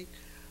appreciate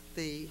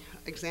the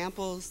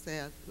examples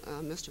that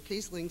Mr.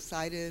 Keisling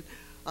cited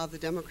of the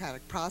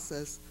democratic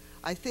process,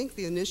 I think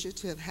the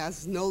initiative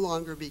is no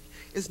longer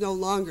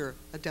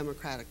a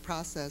democratic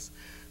process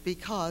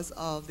because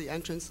of the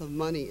entrance of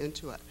money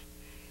into it.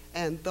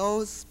 And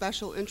those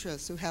special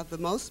interests who have the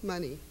most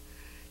money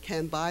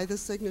can buy the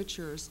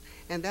signatures,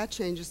 and that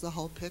changes the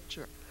whole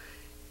picture.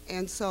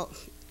 And so...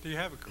 Do you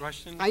have a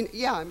question?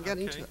 Yeah, I'm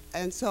getting to it.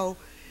 And so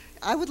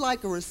I would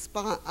like a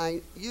response.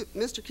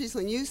 Mr.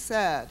 Keisling, you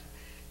said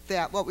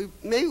that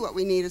maybe what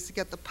we need is to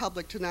get the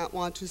public to not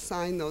want to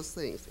sign those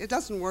things. It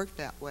doesn't work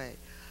that way.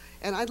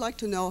 And I'd like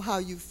to know how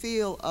you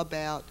feel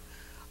about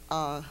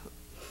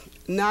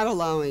not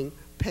allowing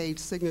paid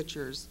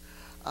signatures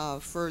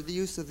for the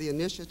use of the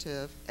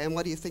initiative, and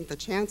what do you think the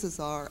chances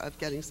are of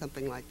getting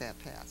something like that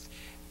passed?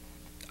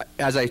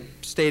 As I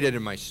stated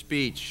in my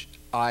speech,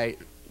 I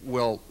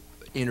will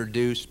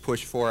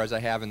push for, as I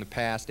have in the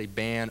past, a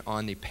ban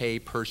on the pay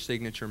per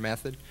signature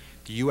method.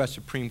 The U.S.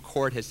 Supreme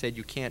Court has said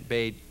you can't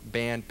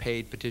ban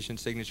paid petition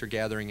signature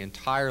gathering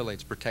entirely.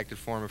 It's a protected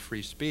form of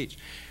free speech.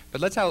 But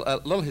let's have a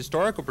little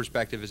historical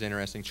perspective is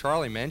interesting.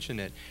 Charlie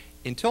mentioned it.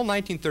 Until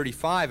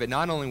 1935, it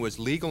not only was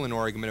legal in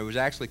Oregon, but it was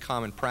actually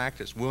common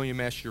practice. William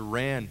S.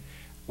 Uren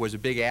was a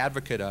big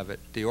advocate of it.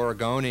 The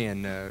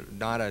Oregonian,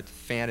 not a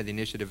fan of the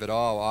initiative at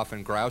all,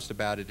 often groused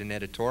about it in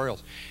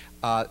editorials.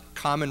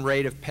 Common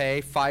rate of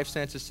pay, 5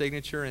 cents a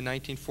signature in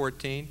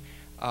 1914,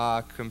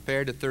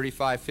 compared to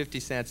 50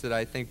 cents that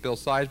I think Bill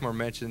Sizemore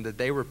mentioned that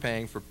they were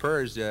paying for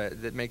PERS.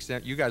 That makes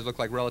sense. You guys look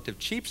like relative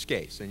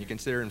cheapskates, and you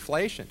consider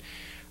inflation.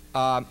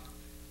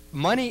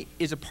 Money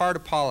is a part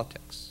of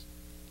politics.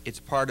 It's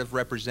part of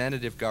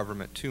representative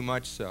government, too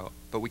much so.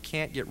 But we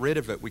can't get rid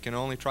of it. We can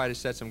only try to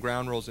set some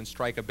ground rules and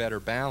strike a better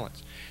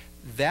balance.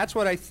 That's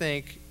what I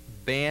think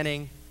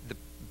banning the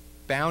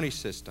bounty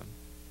system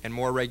and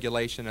more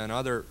regulation on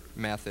other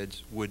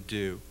methods would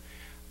do.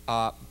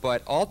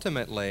 But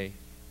ultimately,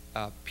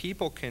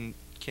 people can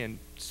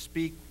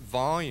speak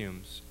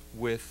volumes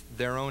with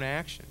their own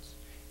actions.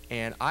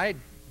 And I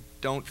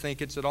don't think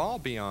it's at all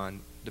beyond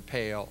the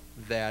pale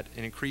that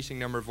an increasing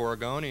number of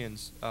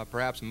Oregonians,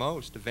 perhaps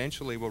most,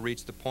 eventually will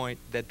reach the point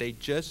that they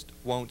just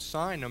won't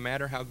sign no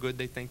matter how good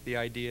they think the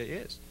idea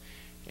is.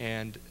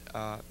 And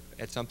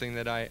it's something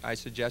that I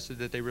suggested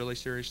that they really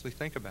seriously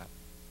think about.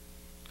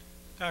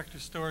 Dr.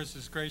 Storrs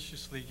has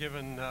graciously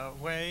given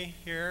way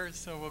here,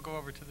 so we'll go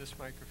over to this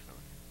microphone.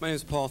 My name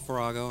is Paul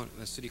Farago,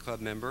 I'm a City Club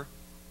member.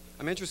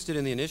 I'm interested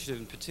in the initiative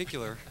in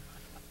particular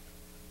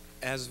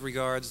as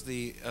regards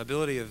the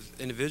ability of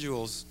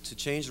individuals to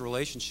change the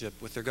relationship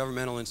with their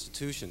governmental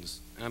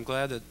institutions. And I'm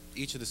glad that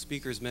each of the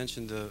speakers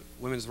mentioned the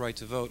women's right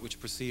to vote, which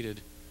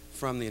proceeded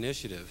from the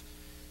initiative.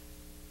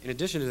 In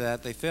addition to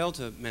that, they failed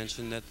to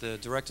mention that the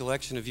direct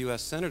election of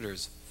U.S.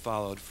 senators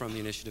followed from the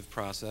initiative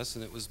process,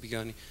 and it was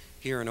begun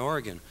here in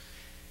Oregon.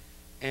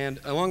 And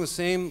along the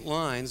same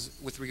lines,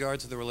 with regard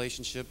to the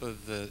relationship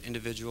of the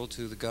individual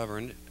to the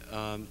governed,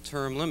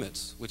 term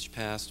limits, which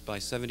passed by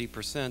 70% in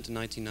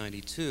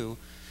 1992,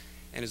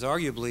 and is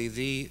arguably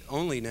the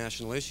only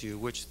national issue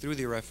which, through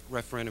the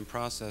referendum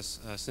process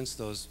since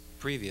those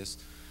previous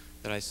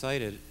that I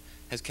cited,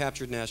 has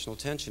captured national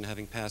attention,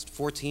 having passed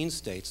 14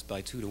 states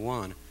by 2-1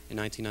 in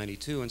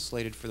 1992 and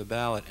slated for the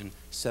ballot in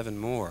 7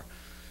 more.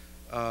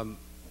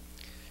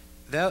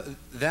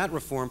 That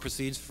reform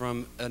proceeds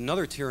from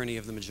another tyranny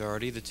of the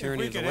majority, the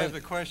tyranny of the... If we could have the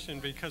question,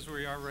 because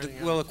we are running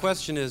out. Well, the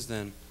question is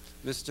then,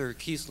 Mr.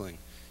 Keisling,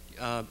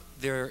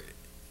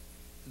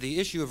 the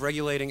issue of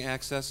regulating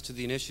access to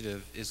the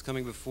initiative is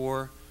coming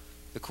before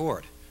the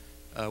court.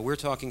 We're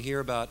talking here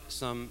about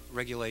some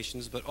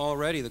regulations, but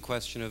already the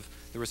question of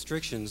the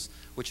restrictions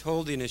which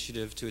hold the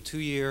initiative to a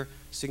 2-year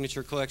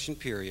signature collection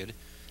period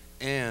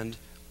and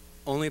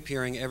only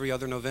appearing every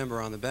other November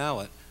on the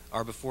ballot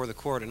are before the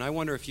court. And I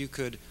wonder if you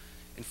could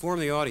inform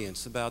the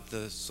audience about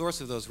the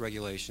source of those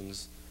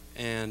regulations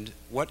and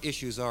what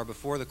issues are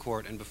before the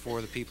court and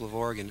before the people of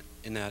Oregon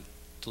in that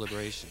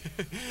deliberation.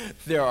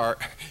 There are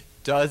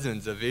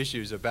dozens of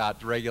issues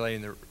about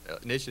regulating the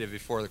initiative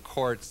before the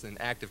courts and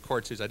active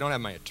court suits. I don't have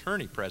my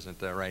attorney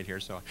present right here,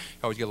 so I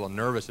always get a little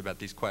nervous about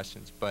these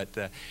questions. But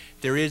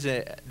there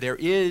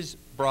is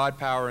broad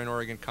power in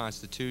Oregon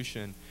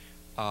Constitution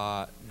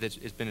that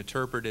has been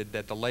interpreted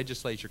that the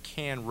legislature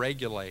can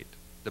regulate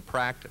the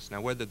practice.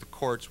 Now, whether the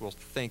courts will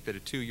think that a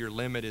 2-year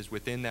limit is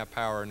within that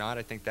power or not,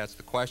 I think that's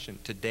the question.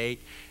 To date,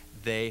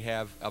 they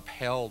have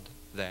upheld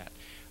that.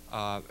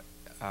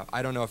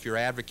 I don't know if you're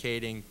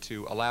advocating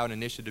to allow an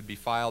initiative to be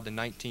filed in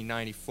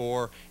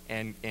 1994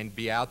 and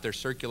be out there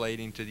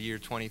circulating to the year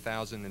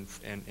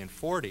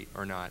 2040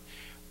 or not.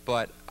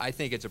 But I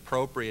think it's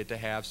appropriate to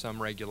have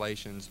some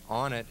regulations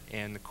on it,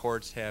 and the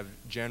courts have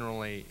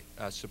generally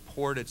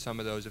supported some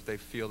of those if they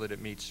feel that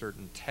it meets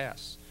certain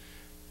tests.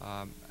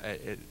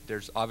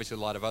 There's obviously a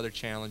lot of other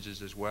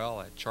challenges as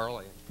well.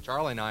 Charlie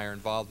and I are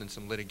involved in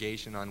some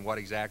litigation on what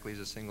exactly is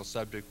a single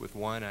subject with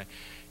one.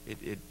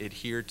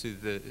 Adhere to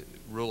the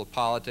rule of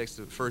politics.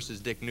 The first is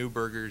Dick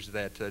Neuberger's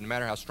that no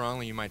matter how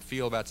strongly you might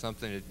feel about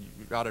something, you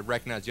ought to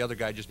recognize the other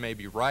guy just may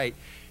be right.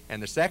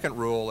 And the second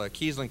rule,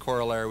 Keisling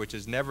corollary, which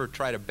is never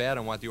try to bet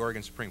on what the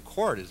Oregon Supreme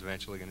Court is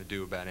eventually going to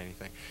do about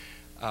anything.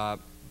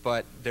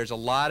 But there's a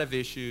lot of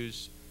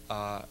issues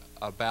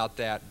about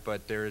that,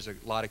 but there is a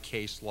lot of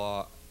case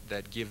law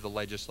that give the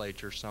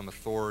legislature some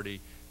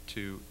authority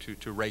to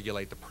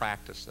regulate the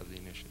practice of the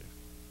initiative.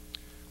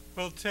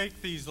 We'll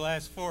take these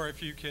last four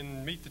if you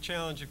can meet the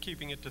challenge of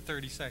keeping it to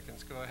 30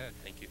 seconds. Go ahead.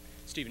 Thank you.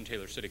 Stephen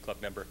Taylor, City Club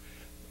member.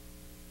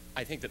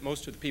 I think that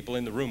most of the people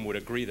in the room would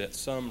agree that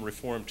some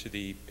reform to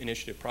the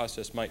initiative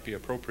process might be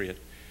appropriate.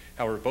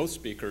 However, both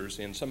speakers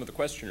and some of the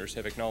questioners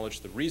have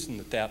acknowledged the reason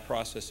that that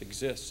process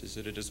exists is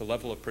that it is a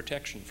level of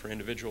protection for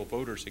individual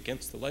voters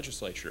against the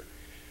legislature.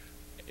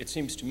 It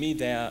seems to me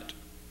that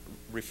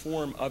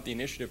reform of the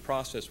initiative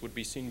process would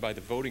be seen by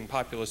the voting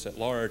populace at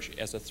large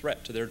as a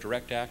threat to their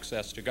direct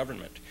access to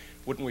government.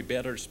 Wouldn't we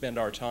better spend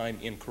our time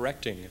in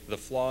correcting the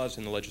flaws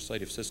in the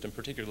legislative system,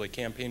 particularly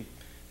campaign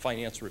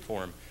finance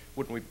reform?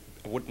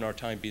 Wouldn't our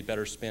time be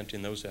better spent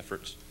in those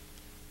efforts?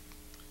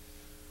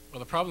 Well,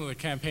 the problem that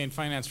campaign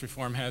finance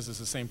reform has is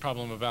the same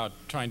problem about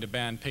trying to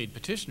ban paid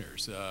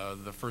petitioners.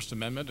 The First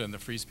Amendment and the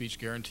free speech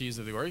guarantees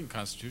of the Oregon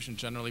Constitution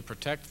generally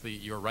protect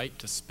your right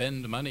to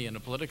spend money in a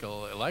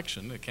political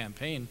election, a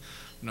campaign,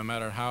 no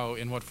matter how,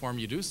 in what form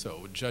you do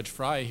so. Judge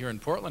Fry here in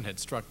Portland had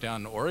struck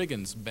down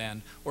Oregon's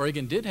ban.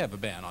 Oregon did have a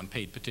ban on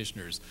paid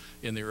petitioners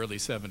in the early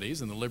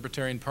 70s, and the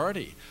Libertarian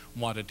Party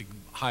wanted to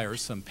hire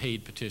some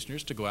paid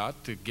petitioners to go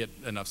out to get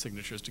enough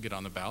signatures to get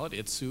on the ballot.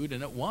 It sued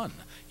and it won,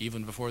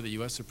 even before the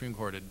U.S. Supreme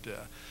Court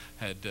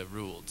had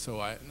ruled. So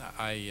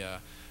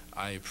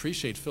I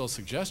appreciate Phil's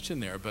suggestion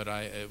there, but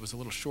it was a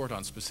little short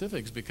on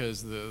specifics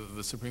because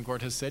the Supreme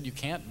Court has said you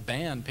can't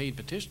ban paid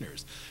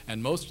petitioners.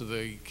 And most of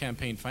the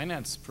campaign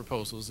finance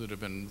proposals that have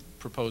been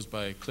proposed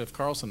by Cliff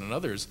Carlson and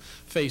others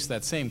face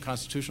that same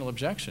constitutional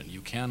objection.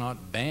 You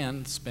cannot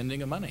ban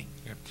spending of money.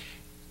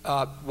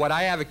 Yeah. What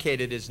I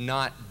advocated is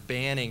not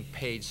banning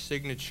paid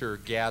signature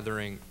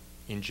gathering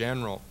in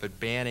general, but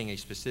banning a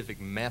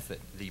specific method,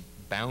 the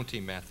bounty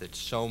method,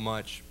 so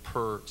much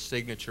per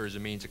signature as a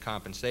means of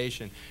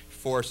compensation,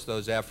 force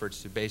those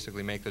efforts to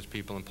basically make those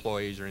people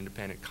employees or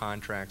independent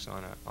contracts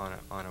on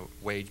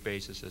a wage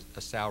basis,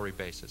 a salary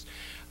basis.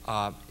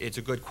 It's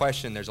a good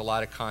question. There's a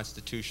lot of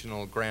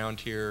constitutional ground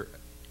here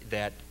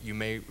that you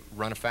may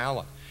run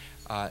afoul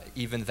of.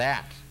 Even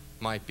that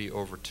might be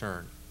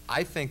overturned.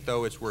 I think,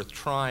 though, it's worth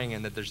trying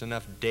and that there's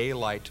enough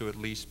daylight to at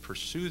least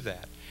pursue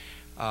that.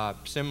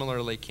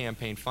 Similarly,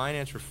 campaign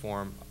finance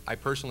reform, I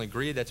personally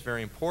agree that's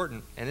very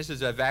important, and this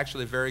is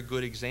actually a very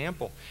good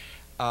example.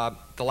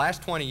 The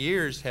last 20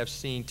 years have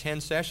seen 10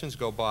 sessions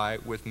go by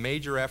with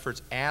major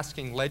efforts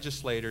asking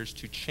legislators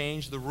to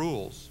change the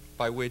rules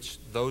by which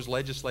those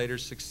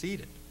legislators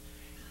succeeded.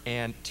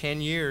 And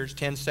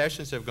 10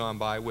 sessions have gone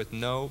by with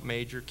no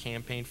major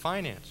campaign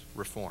finance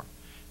reform.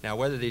 Now,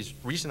 whether these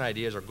recent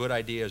ideas are good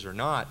ideas or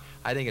not,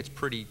 I think it's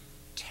pretty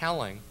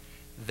telling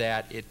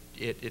that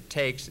it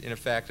takes, in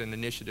effect, an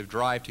initiative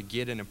drive to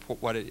get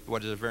what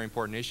is a very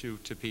important issue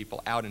to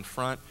people out in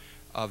front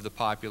of the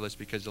populace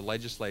because the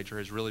legislature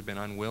has really been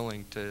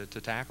unwilling to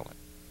tackle it.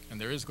 And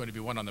there is going to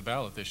be one on the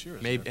ballot this year.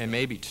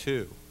 Maybe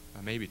two.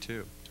 Maybe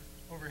two.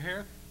 Over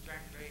here. Jack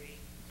Beatty,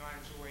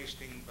 time's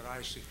wasting, but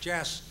I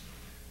suggest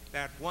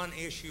that one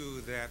issue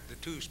that the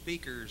two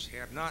speakers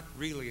have not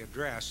really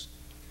addressed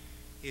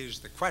is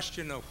the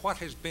question of what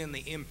has been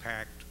the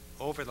impact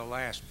over the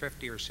last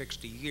 50 or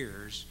 60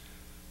 years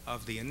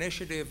of the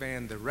initiative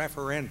and the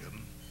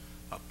referendum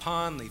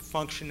upon the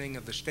functioning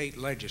of the state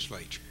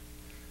legislature.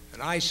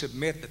 And I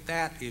submit that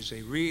that is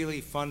a really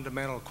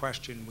fundamental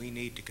question we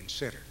need to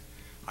consider.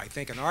 I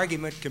think an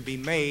argument can be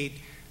made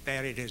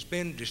that it has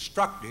been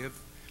destructive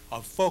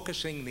of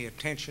focusing the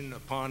attention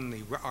upon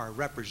our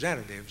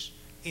representatives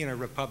in a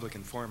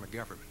Republican form of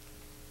government.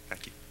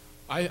 Thank you.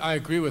 I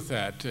agree with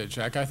that,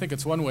 Jack. I think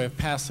it's one way of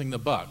passing the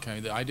buck.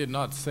 I did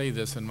not say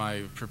this in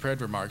my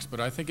prepared remarks,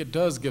 but I think it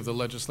does give the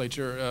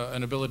legislature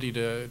an ability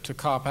to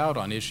cop out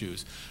on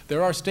issues.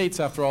 There are states,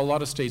 after all, a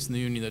lot of states in the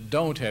Union that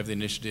don't have the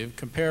initiative.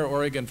 Compare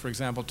Oregon, for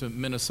example, to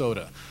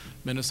Minnesota.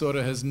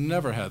 Minnesota has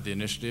never had the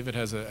initiative. It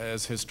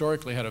has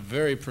historically had a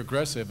very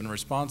progressive and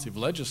responsive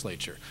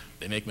legislature.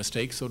 They make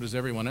mistakes, so does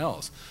everyone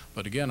else.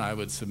 But again, I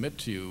would submit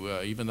to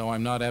you, even though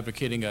I'm not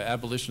advocating an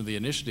abolition of the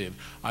initiative,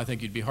 I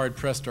think you'd be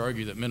hard-pressed to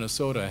argue that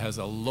Minnesota has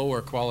a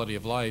lower quality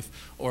of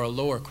life or a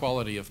lower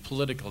quality of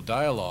political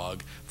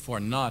dialogue for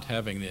not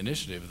having the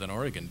initiative than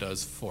Oregon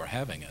does for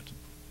having it.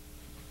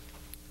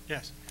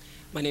 Yes.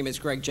 My name is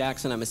Greg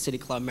Jackson. I'm a City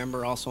Club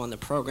member, also on the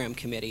program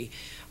committee.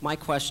 My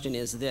question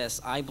is this.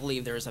 I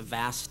believe there is a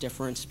vast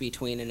difference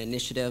between an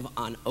initiative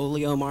on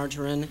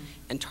oleomargarine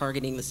and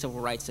targeting the civil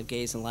rights of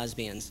gays and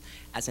lesbians.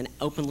 As an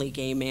openly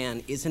gay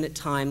man, isn't it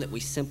time that we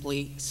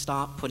simply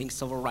stop putting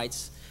civil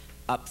rights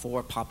up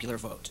for popular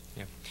vote?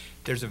 Yeah.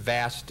 There's a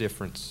vast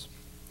difference.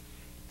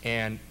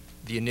 And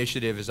the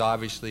initiative has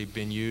obviously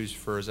been used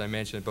for, as I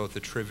mentioned, both the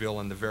trivial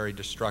and the very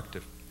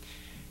destructive.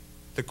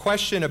 The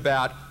question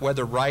about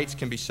whether rights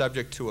can be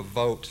subject to a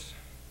vote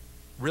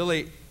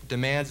really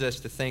demands us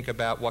to think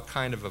about what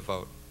kind of a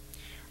vote.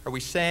 Are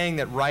we saying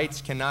that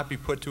rights cannot be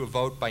put to a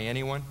vote by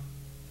anyone?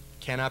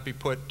 Cannot be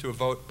put to a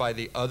vote by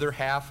the other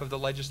half of the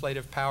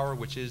legislative power,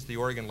 which is the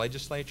Oregon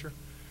legislature?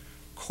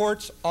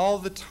 Courts all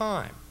the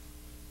time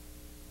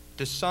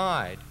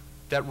decide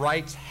that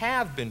rights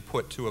have been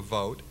put to a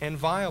vote and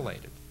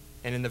violated.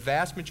 And in the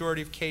vast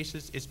majority of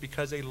cases, it's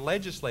because a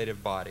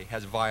legislative body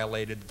has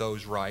violated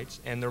those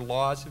rights and their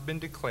laws have been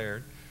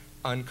declared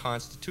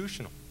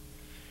unconstitutional.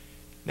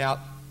 Now,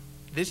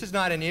 this is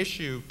not an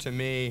issue to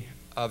me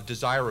of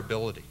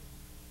desirability.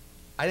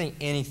 I think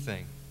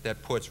anything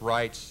that puts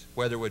rights,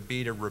 whether it would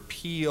be to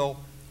repeal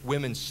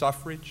women's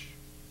suffrage,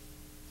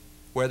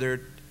 whether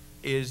it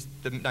is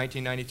the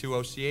 1992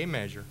 OCA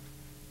measure,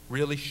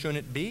 really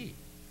shouldn't be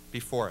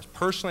before us.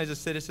 Personally, as a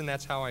citizen,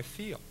 that's how I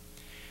feel.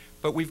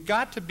 But we've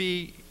got to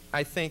be,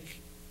 I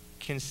think,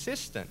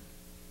 consistent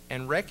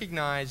and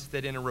recognize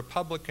that in a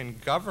Republican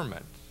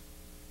government,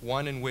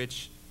 one in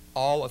which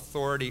all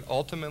authority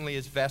ultimately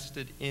is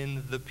vested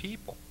in the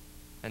people,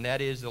 and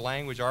that is the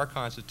language, our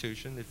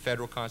Constitution, the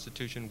federal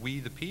Constitution, we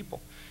the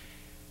people,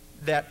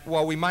 that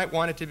while we might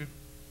want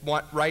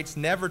rights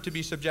never to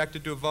be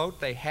subjected to a vote,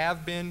 they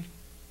have been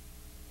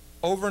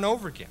over and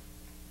over again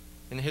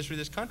in the history of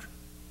this country.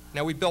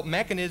 Now, we built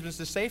mechanisms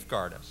to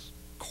safeguard us.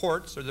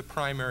 Courts are the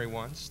primary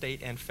ones,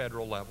 state and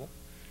federal level.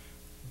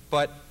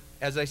 But,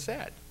 as I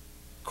said,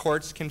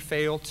 courts can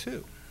fail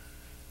too.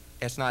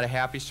 It's not a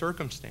happy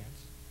circumstance.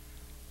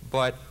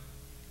 But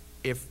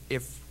if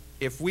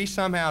we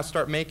somehow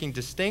start making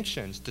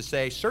distinctions to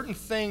say certain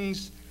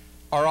things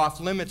are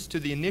off limits to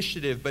the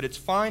initiative, but it's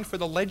fine for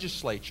the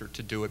legislature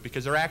to do it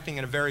because they're acting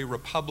in a very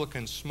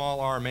Republican,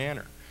 small R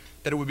manner,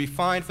 that it would be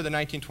fine for the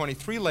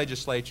 1923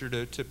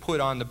 legislature to put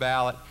on the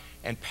ballot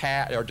and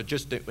pass, or to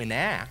just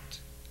enact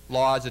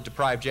laws that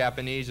deprive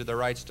Japanese of their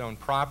rights to own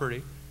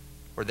property,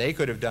 or they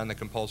could have done the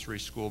compulsory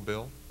school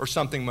bill, or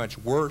something much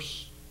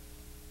worse.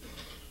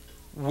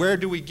 Where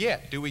do we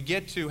get? Do we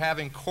get to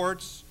having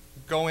courts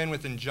go in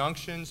with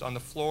injunctions on the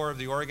floor of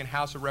the Oregon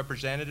House of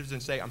Representatives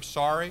and say, I'm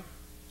sorry,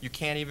 you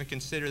can't even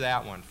consider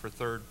that one for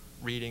third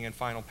reading and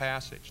final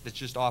passage. That's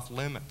just off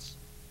limits.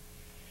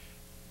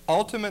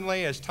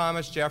 Ultimately, as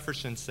Thomas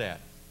Jefferson said,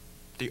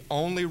 the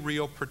only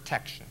real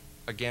protection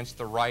against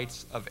the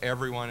rights of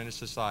everyone in a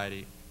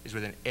society is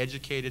with an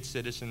educated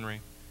citizenry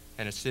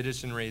and a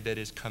citizenry that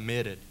is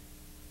committed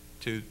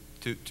to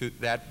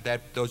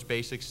those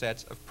basic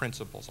sets of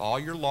principles. All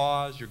your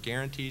laws, your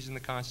guarantees in the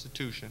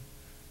Constitution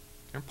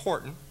are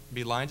important,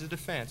 be lines of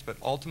defense, but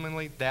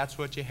ultimately that's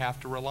what you have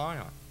to rely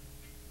on.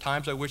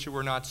 Times I wish it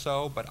were not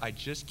so, but I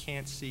just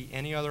can't see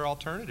any other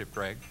alternative,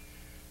 Greg,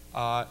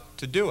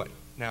 to do it.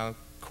 Now,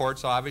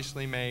 courts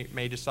obviously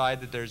may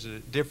decide that there's a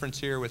difference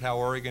here with how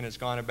Oregon has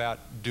gone about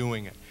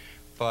doing it,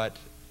 but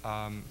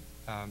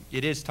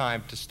it is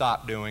time to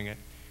stop doing it.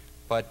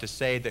 But to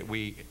say that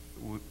we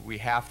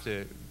have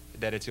to,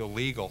 that it's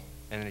illegal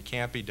and it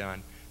can't be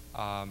done,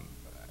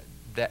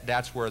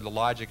 that's where the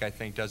logic, I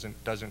think,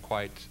 doesn't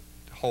quite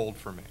hold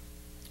for me.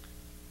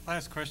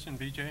 Last question,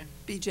 BJ.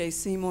 BJ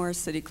Seymour,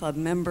 City Club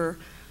member.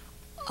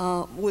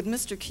 Would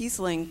Mr.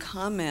 Keisling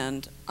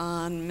comment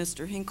on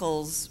Mr.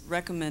 Hinkle's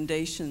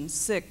recommendation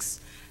 6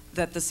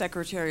 that the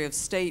Secretary of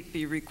State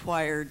be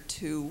required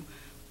to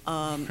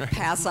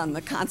pass on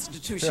the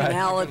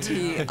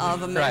constitutionality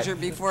of a measure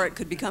before it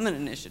could become an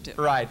initiative?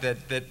 Right,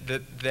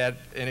 that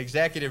an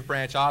executive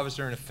branch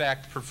officer in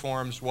effect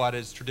performs what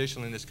has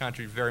traditionally in this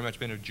country very much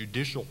been a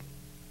judicial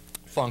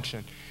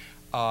function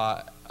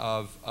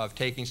of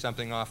taking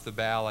something off the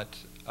ballot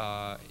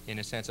in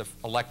a sense of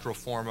electoral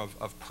form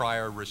of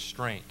prior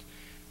restraint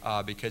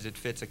because it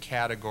fits a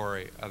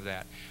category of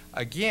that.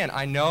 Again,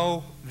 I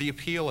know the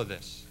appeal of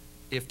this.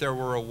 If there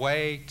were a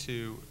way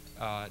to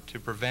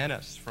prevent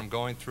us from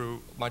going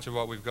through much of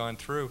what we've gone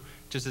through,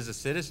 just as a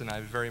citizen, I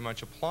very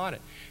much applaud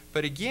it.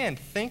 But again,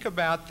 think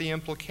about the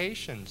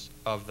implications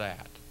of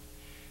that.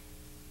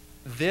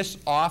 This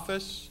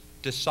office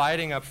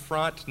deciding up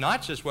front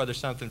not just whether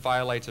something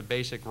violates a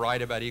basic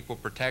right about equal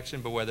protection,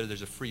 but whether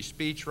there's a free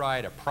speech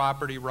right, a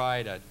property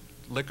right, a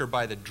liquor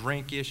by the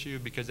drink issue,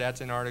 because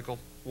that's in Article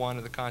 1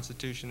 of the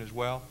Constitution as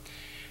well.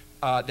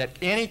 That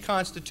any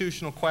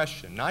constitutional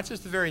question, not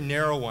just the very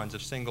narrow ones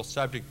of single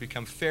subject,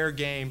 become fair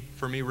game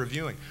for me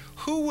reviewing.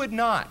 Who would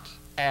not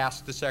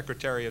ask the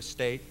Secretary of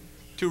State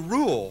to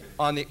rule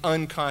on the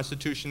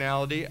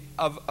unconstitutionality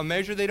of a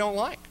measure they don't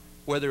like,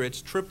 whether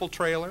it's triple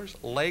trailers,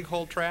 leg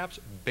hold traps,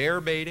 bear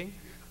baiting,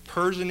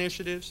 PERS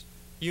initiatives,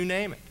 you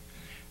name it.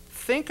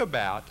 Think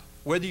about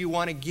whether you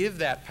want to give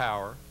that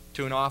power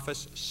to an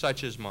office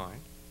such as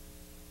mine,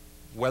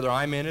 whether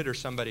I'm in it or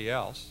somebody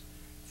else.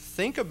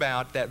 Think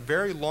about that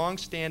very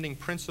long-standing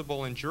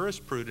principle in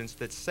jurisprudence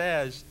that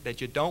says that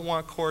you don't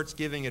want courts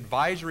giving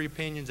advisory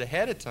opinions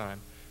ahead of time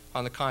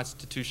on the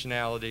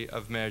constitutionality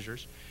of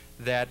measures,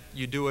 that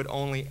you do it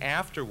only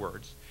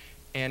afterwards.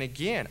 And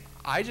again,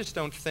 I just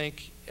don't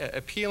think,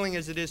 appealing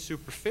as it is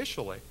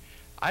superficially,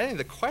 I think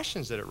the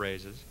questions that it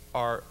raises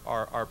are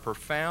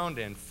profound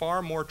and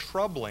far more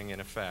troubling, in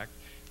effect,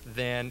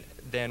 than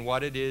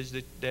what it is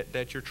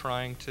that you're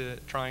trying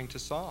to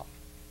solve.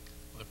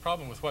 The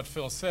problem with what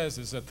Phil says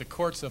is that the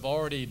courts have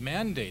already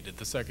mandated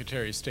the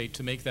Secretary of State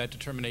to make that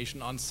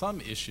determination on some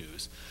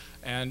issues.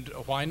 And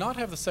why not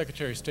have the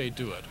Secretary of State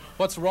do it?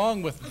 What's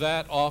wrong with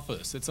that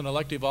office? It's an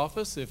elective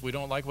office. If we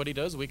don't like what he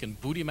does, we can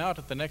boot him out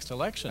at the next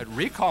election. But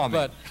recall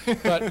me.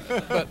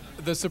 But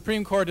the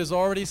Supreme Court has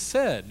already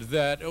said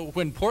that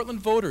when Portland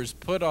voters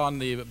put on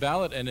the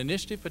ballot an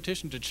initiative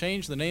petition to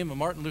change the name of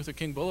Martin Luther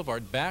King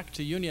Boulevard back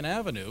to Union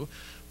Avenue,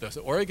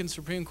 the Oregon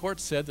Supreme Court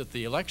said that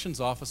the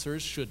elections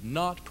officers should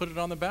not put it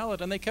on the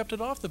ballot, and they kept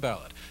it off the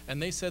ballot. And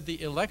they said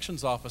the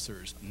elections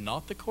officers,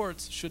 not the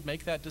courts, should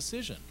make that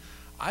decision.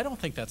 I don't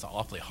think that's an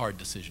awfully hard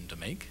decision to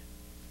make.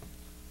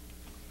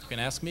 You can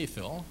ask me,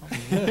 Phil.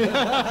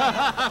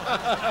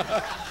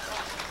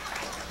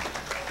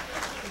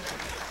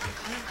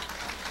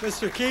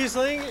 Mr.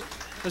 Keisling,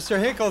 Mr.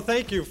 Hinkle,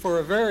 thank you for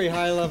a very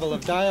high level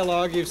of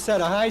dialogue. You've set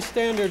a high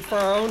standard for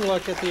our own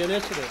look at the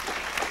initiative.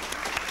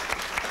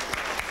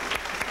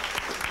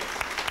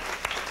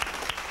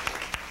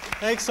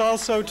 Thanks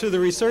also to the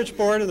Research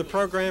Board and the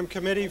Program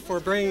Committee for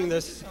bringing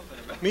this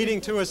meeting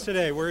to us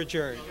today. We're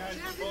adjourned.